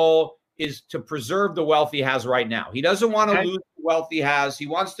main goal is to preserve the wealth he has right now. He doesn't want to lose the wealth he has. He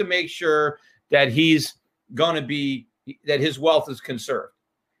wants to make sure that that his wealth is conserved.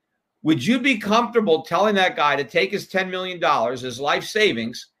 Would you be comfortable telling that guy to take his $10 million, his life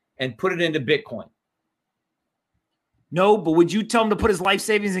savings, and put it into Bitcoin? No, but would you tell him to put his life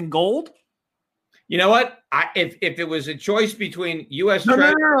savings in gold? You know what? If it was a choice between U.S.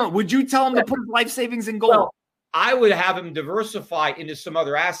 No. Would you tell him to put his life savings in gold? Well, I would have him diversify into some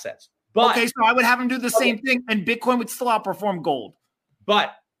other assets. But, okay, so I would have him do the same thing, and Bitcoin would still outperform gold.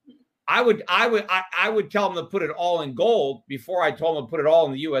 But I would tell him to put it all in gold before I told him to put it all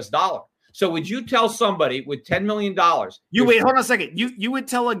in the U.S. dollar. So would you tell somebody with $10 million? Hold on a second. You would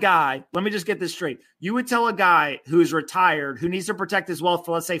tell a guy, let me just get this straight. You would tell a guy who is retired, who needs to protect his wealth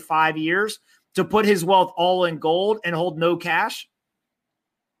for, let's say, 5 years, to put his wealth all in gold and hold no cash?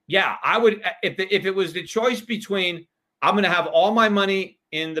 Yeah, I would. If it was the choice between I'm going to have all my money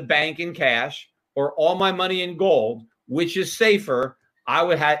in the bank in cash or all my money in gold, which is safer, I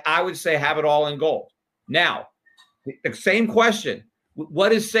would say have it all in gold. Now, the same question: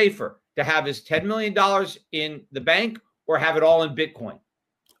 what is safer, to have his $10 million in the bank or have it all in Bitcoin?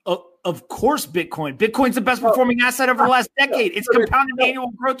 Of course, Bitcoin. Bitcoin's the best performing asset over the last decade. Its compounded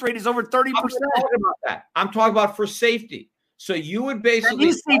annual growth rate is over 30%. I'm talking about that. I'm talking about for safety. So you would basically that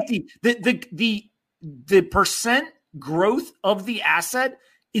is safety. The percent growth of the asset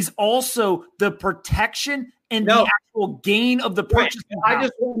is also the protection and the actual gain of the purchase. I'm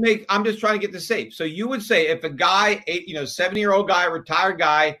just trying to get this safe. So you would say if a guy, 70-year-old guy, retired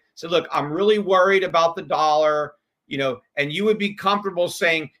guy said, look, I'm really worried about the dollar, and you would be comfortable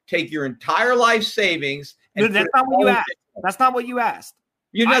saying, take your entire life savings. And that's not what you asked. That's not what you asked.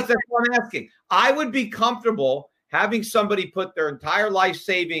 That's what I'm asking. I would be comfortable having somebody put their entire life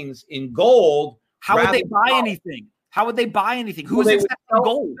savings in gold. How would they buy anything? How would they buy anything? Who's accepting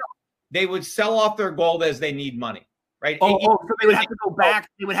gold? They would sell off their gold as they need money, right? So they would have to go back.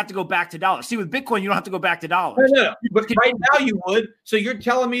 They would have to go back to dollars. See, with Bitcoin, you don't have to go back to dollars. No. But right now you would. So you're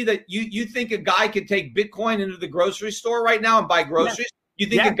telling me that you think a guy could take Bitcoin into the grocery store right now and buy groceries? You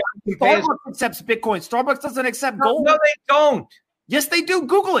think a guy can pay? Starbucks accepts Bitcoin. Starbucks doesn't accept gold. No, they don't. Yes, they do.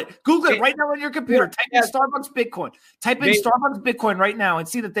 Google it. Google it right now on your computer. Type in Starbucks Bitcoin. Type in Starbucks Bitcoin right now and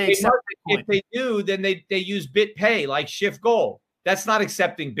see that they accept Bitcoin. If they do, then they use BitPay like Schiff Gold. That's not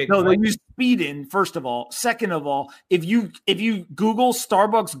accepting Bitcoin. No, they use Speedin, first of all. Second of all, if you Google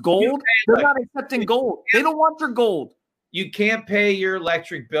Starbucks Gold, they're not accepting gold. They don't want your gold. You can't pay your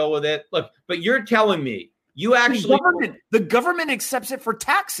electric bill with it. Look, but you're telling me you actually the government accepts it for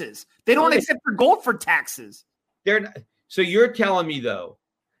taxes. They don't accept your gold for taxes. So you're telling me, though,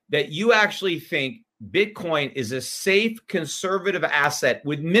 that you actually think Bitcoin is a safe, conservative asset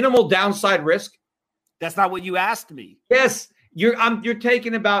with minimal downside risk? That's not what you asked me. Yes, you're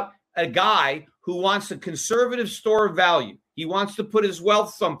taking about a guy who wants a conservative store of value. He wants to put his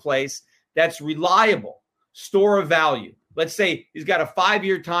wealth someplace that's reliable, store of value. Let's say he's got a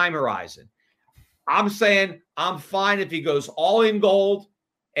 5-year time horizon. I'm saying I'm fine if he goes all in gold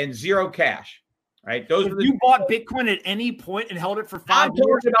and zero cash. Right? Those if are the you bought Bitcoin at any point and held it for 5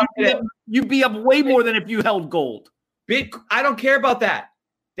 years, you'd be up way more than if you held gold. I don't care about that.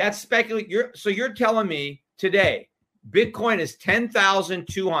 That's speculating. You're telling me today Bitcoin is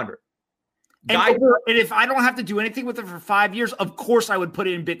 10,200. And if I don't have to do anything with it for 5 years, of course I would put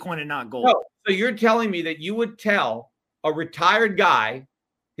it in Bitcoin and not gold. No. So you're telling me that you would tell a retired guy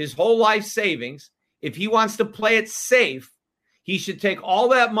his whole life savings, if he wants to play it safe, he should take all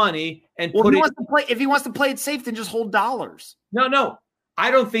that money and put it. If he wants to play it safe, then just hold dollars. No.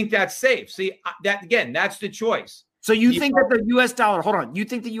 I don't think that's safe. See, that's the choice. So you think that the U.S. dollar, hold on, you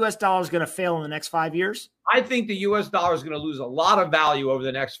think the U.S. dollar is going to fail in the next 5 years? I think the U.S. dollar is going to lose a lot of value over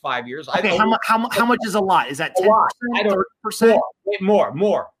the next 5 years. Okay, how much is a lot? Is that 10%? I don't 30%?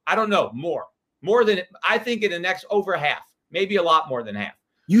 More. I don't know. More than, I think in the next over half, maybe a lot more than half.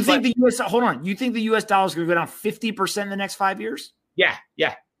 You think the U.S. Hold on. You think the U.S. dollar is going to go down 50% in the next 5 years? Yeah,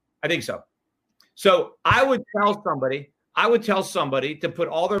 I think so. So I would tell somebody to put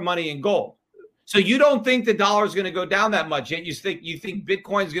all their money in gold. So you don't think the dollar is going to go down that much yet? You think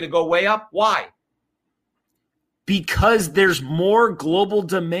Bitcoin is going to go way up? Why? Because there's more global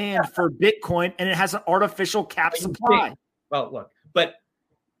demand for Bitcoin, and it has an artificial cap supply. Well, look, but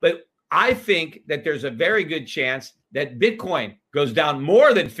I think that there's a very good chance that Bitcoin goes down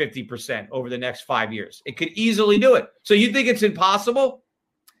more than 50% over the next 5 years. It could easily do it. So you think it's impossible?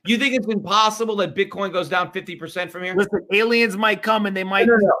 You think it's impossible that Bitcoin goes down 50% from here? Listen, aliens might come and they might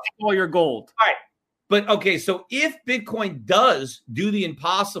take all your gold. All right. But okay, so if Bitcoin does do the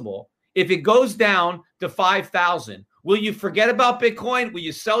impossible, if it goes down to 5,000, will you forget about Bitcoin? Will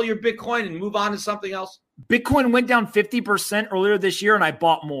you sell your Bitcoin and move on to something else? Bitcoin went down 50% earlier this year and I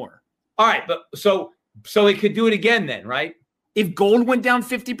bought more. All right, but so it could do it again then, right? If gold went down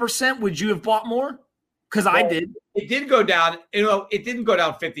 50%, would you have bought more? Because I did. It did go down. It didn't go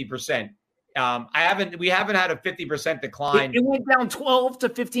down 50%. We haven't had a 50% decline. It went down 12 to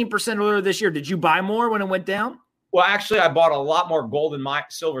 15% earlier this year. Did you buy more when it went down? Well, actually, I bought a lot more gold and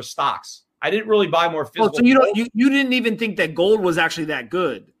silver stocks. I didn't really buy more physical. So you didn't even think that gold was actually that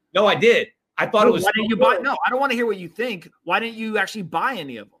good? No, I did. I thought it was. Why didn't you buy? No, I don't want to hear what you think. Why didn't you actually buy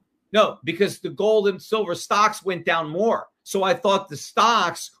any of them? No, because the gold and silver stocks went down more. So I thought the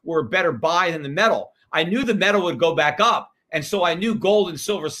stocks were a better buy than the metal. I knew the metal would go back up. And so I knew gold and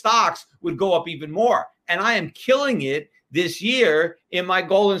silver stocks would go up even more. And I am killing it this year in my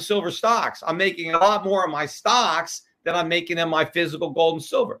gold and silver stocks. I'm making a lot more of my stocks than I'm making in my physical gold and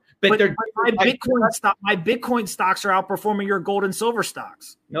silver. But my Bitcoin stocks are outperforming your gold and silver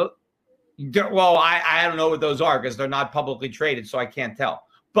stocks. No, well, I don't know what those are because they're not publicly traded, so I can't tell.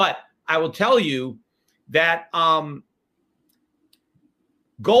 But I will tell you that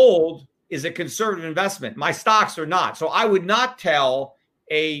gold is a conservative investment. My stocks are not. So I would not tell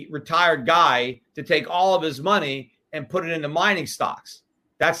a retired guy to take all of his money and put it into mining stocks.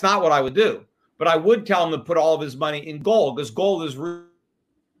 That's not what I would do. But I would tell him to put all of his money in gold because gold is real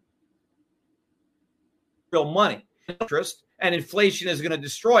money. Interest and inflation is going to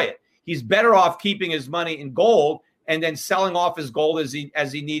destroy it. He's better off keeping his money in gold and then selling off his gold as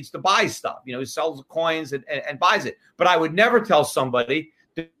he needs to buy stuff. He sells the coins and buys it. But I would never tell somebody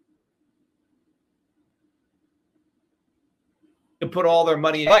to put all their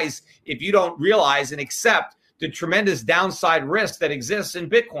money in ice if you don't realize and accept the tremendous downside risk that exists in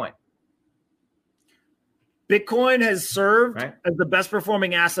Bitcoin. Bitcoin has served as the best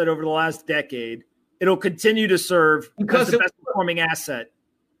performing asset over the last decade. It'll continue to serve as the best performing asset.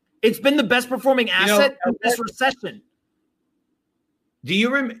 It's been the best performing asset in this recession. Do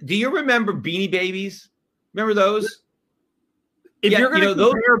you remember Beanie Babies? Remember those? If you're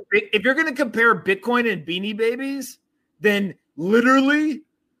going to compare Bitcoin and Beanie Babies, then literally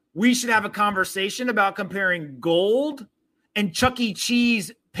we should have a conversation about comparing gold and Chuck E.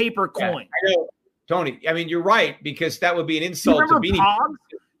 Cheese paper coin. I know, Tony. I mean, you're right because that would be an insult to Beanie Babies.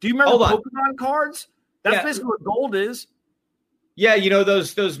 Do you remember Pokemon cards? That's basically what gold is. Yeah,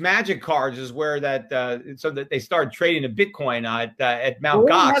 those magic cards is where so that they started trading a Bitcoin at Mount Gox.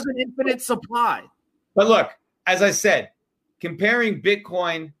 Gold has an infinite supply. But look, as I said, comparing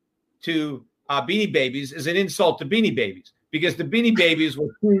Bitcoin to Beanie Babies is an insult to Beanie Babies because the Beanie Babies were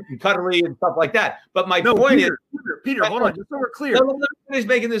cute and cuddly and stuff like that. But my point is, Peter, hold on, just so we're clear. He's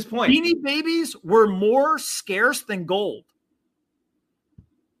making this point. Beanie Babies were more scarce than gold.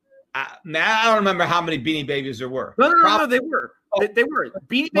 I don't remember how many Beanie Babies there were. No, they were. They were.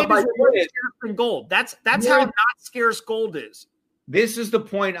 Beanie Babies were more scarce than gold. That's how not scarce gold is. This is the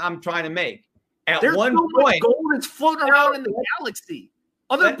point I'm trying to make. There's one point, gold is floating around in the galaxy.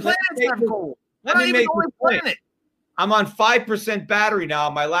 Other planets have gold. Let me make the point. I'm on 5% battery now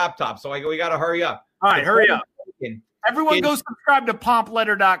on my laptop, so we got to hurry up. All right, hurry up. Everyone go subscribe to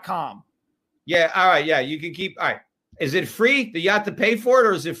pompletter.com. Yeah, all right, yeah, you can keep. All right. Is it free? Do you have to pay for it,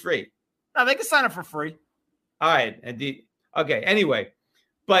 or is it free? No, they can sign up for free. All right. Okay, anyway.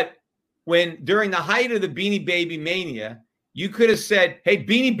 But during the height of the Beanie Baby mania, you could have said, hey,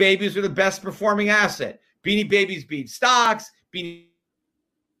 Beanie Babies are the best performing asset. Beanie Babies beat stocks. Beanie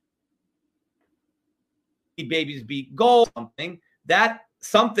Babies beat gold.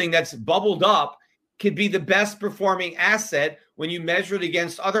 Something that's bubbled up could be the best performing asset when you measure it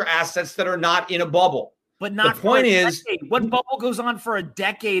against other assets that are not in a bubble. But not the point is, what bubble goes on for a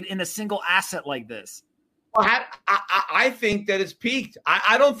decade in a single asset like this? Well, I think that it's peaked.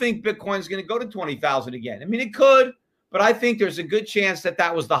 I don't think Bitcoin's going to go to 20,000 again. I mean, it could, but I think there's a good chance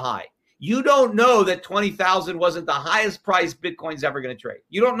that was the high. You don't know that 20,000 wasn't the highest price Bitcoin's ever going to trade.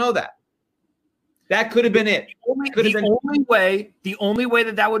 You don't know that. That could have been it. The only way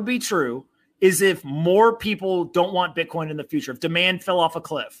that would be true is if more people don't want Bitcoin in the future, if demand fell off a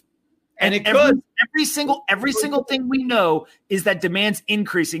cliff. And it could. Every single thing we know is that demand's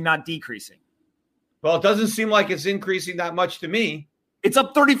increasing, not decreasing. Well, it doesn't seem like it's increasing that much to me. It's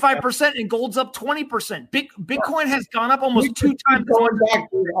up 35% and gold's up 20%. Bitcoin has gone up almost 2 times. Going back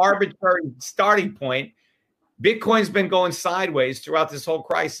to the arbitrary starting point, Bitcoin's been going sideways throughout this whole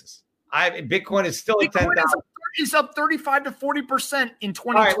crisis. Bitcoin is still at 10,000. It's up 35 to 40% in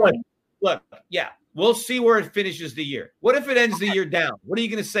 2020. All right, look, yeah, we'll see where it finishes the year. What if it ends the year down? What are you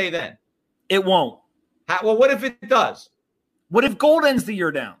going to say then? It won't. Well, what if it does? What if gold ends the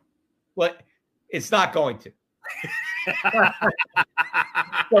year down? Well, it's not going to.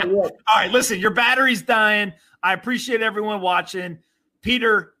 All right, listen, your battery's dying. I appreciate everyone watching.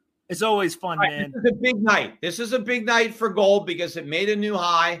 Peter, it's always fun, man. This is a big night. This is a big night for gold because it made a new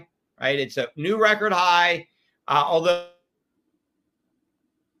high, right? It's a new record high, although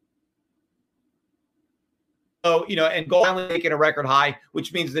and gold finally making a record high,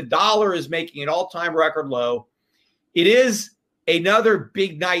 which means the dollar is making an all-time record low. It is another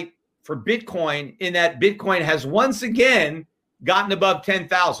big night for Bitcoin in that Bitcoin has once again gotten above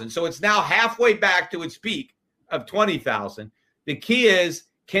 10,000. So it's now halfway back to its peak of 20,000. The key is,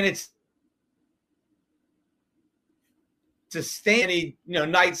 can it sustain any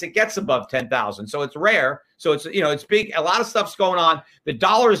nights it gets above 10,000? So it's rare. So it's big. A lot of stuff's going on. The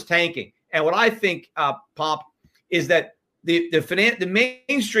dollar is tanking. And what I think, Pomp, is that the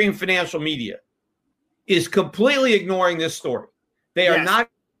mainstream financial media is completely ignoring this story. They are not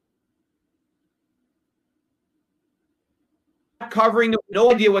covering,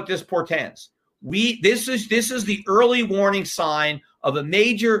 no idea what this portends. This is the early warning sign of a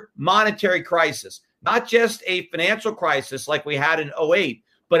major monetary crisis, not just a financial crisis like we had in 2008,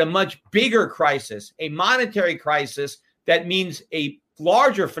 but a much bigger crisis, a monetary crisis that means a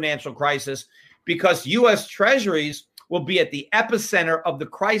larger financial crisis, because U.S. treasuries will be at the epicenter of the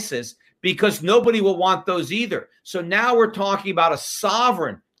crisis because nobody will want those either. So now we're talking about a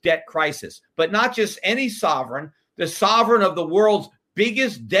sovereign debt crisis, but not just any sovereign, the sovereign of the world's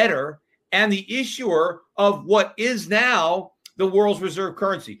biggest debtor and the issuer of what is now the world's reserve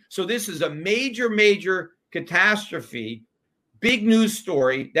currency. So this is a major, major catastrophe, big news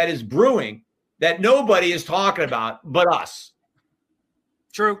story that is brewing that nobody is talking about but us.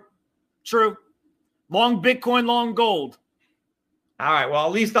 True. Long Bitcoin, long gold. All right. Well,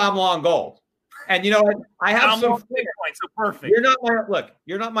 at least I'm long gold. And you know what? I have some Bitcoin, so perfect.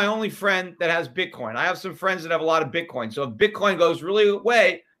 You're not my only friend that has Bitcoin. I have some friends that have a lot of Bitcoin. So if Bitcoin goes really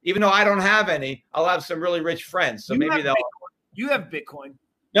away, even though I don't have any, I'll have some really rich friends. So maybe they'll. You have Bitcoin?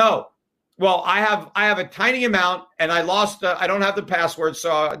 No. Well, I have a tiny amount, and I lost. I don't have the password,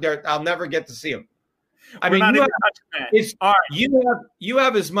 so I'll never get to see them. You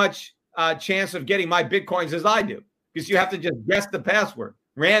have as much chance of getting my Bitcoins as I do, because you have to just guess the password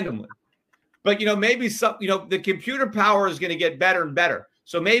randomly. But maybe the computer power is going to get better and better.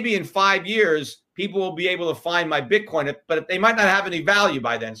 So maybe in 5 years, people will be able to find my Bitcoin, but they might not have any value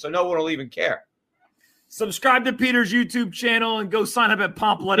by then. So no one will even care. Subscribe to Peter's YouTube channel and go sign up at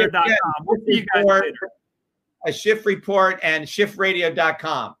pompletter.com. We'll see you guys later. A Schiff report and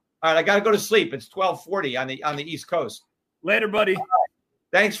schiffradio.com. All right, I got to go to sleep. It's 12:40 on the East Coast. Later, buddy. Right.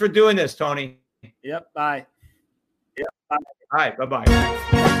 Thanks for doing this, Tony. Yep. Bye. All right.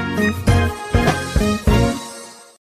 Bye-bye.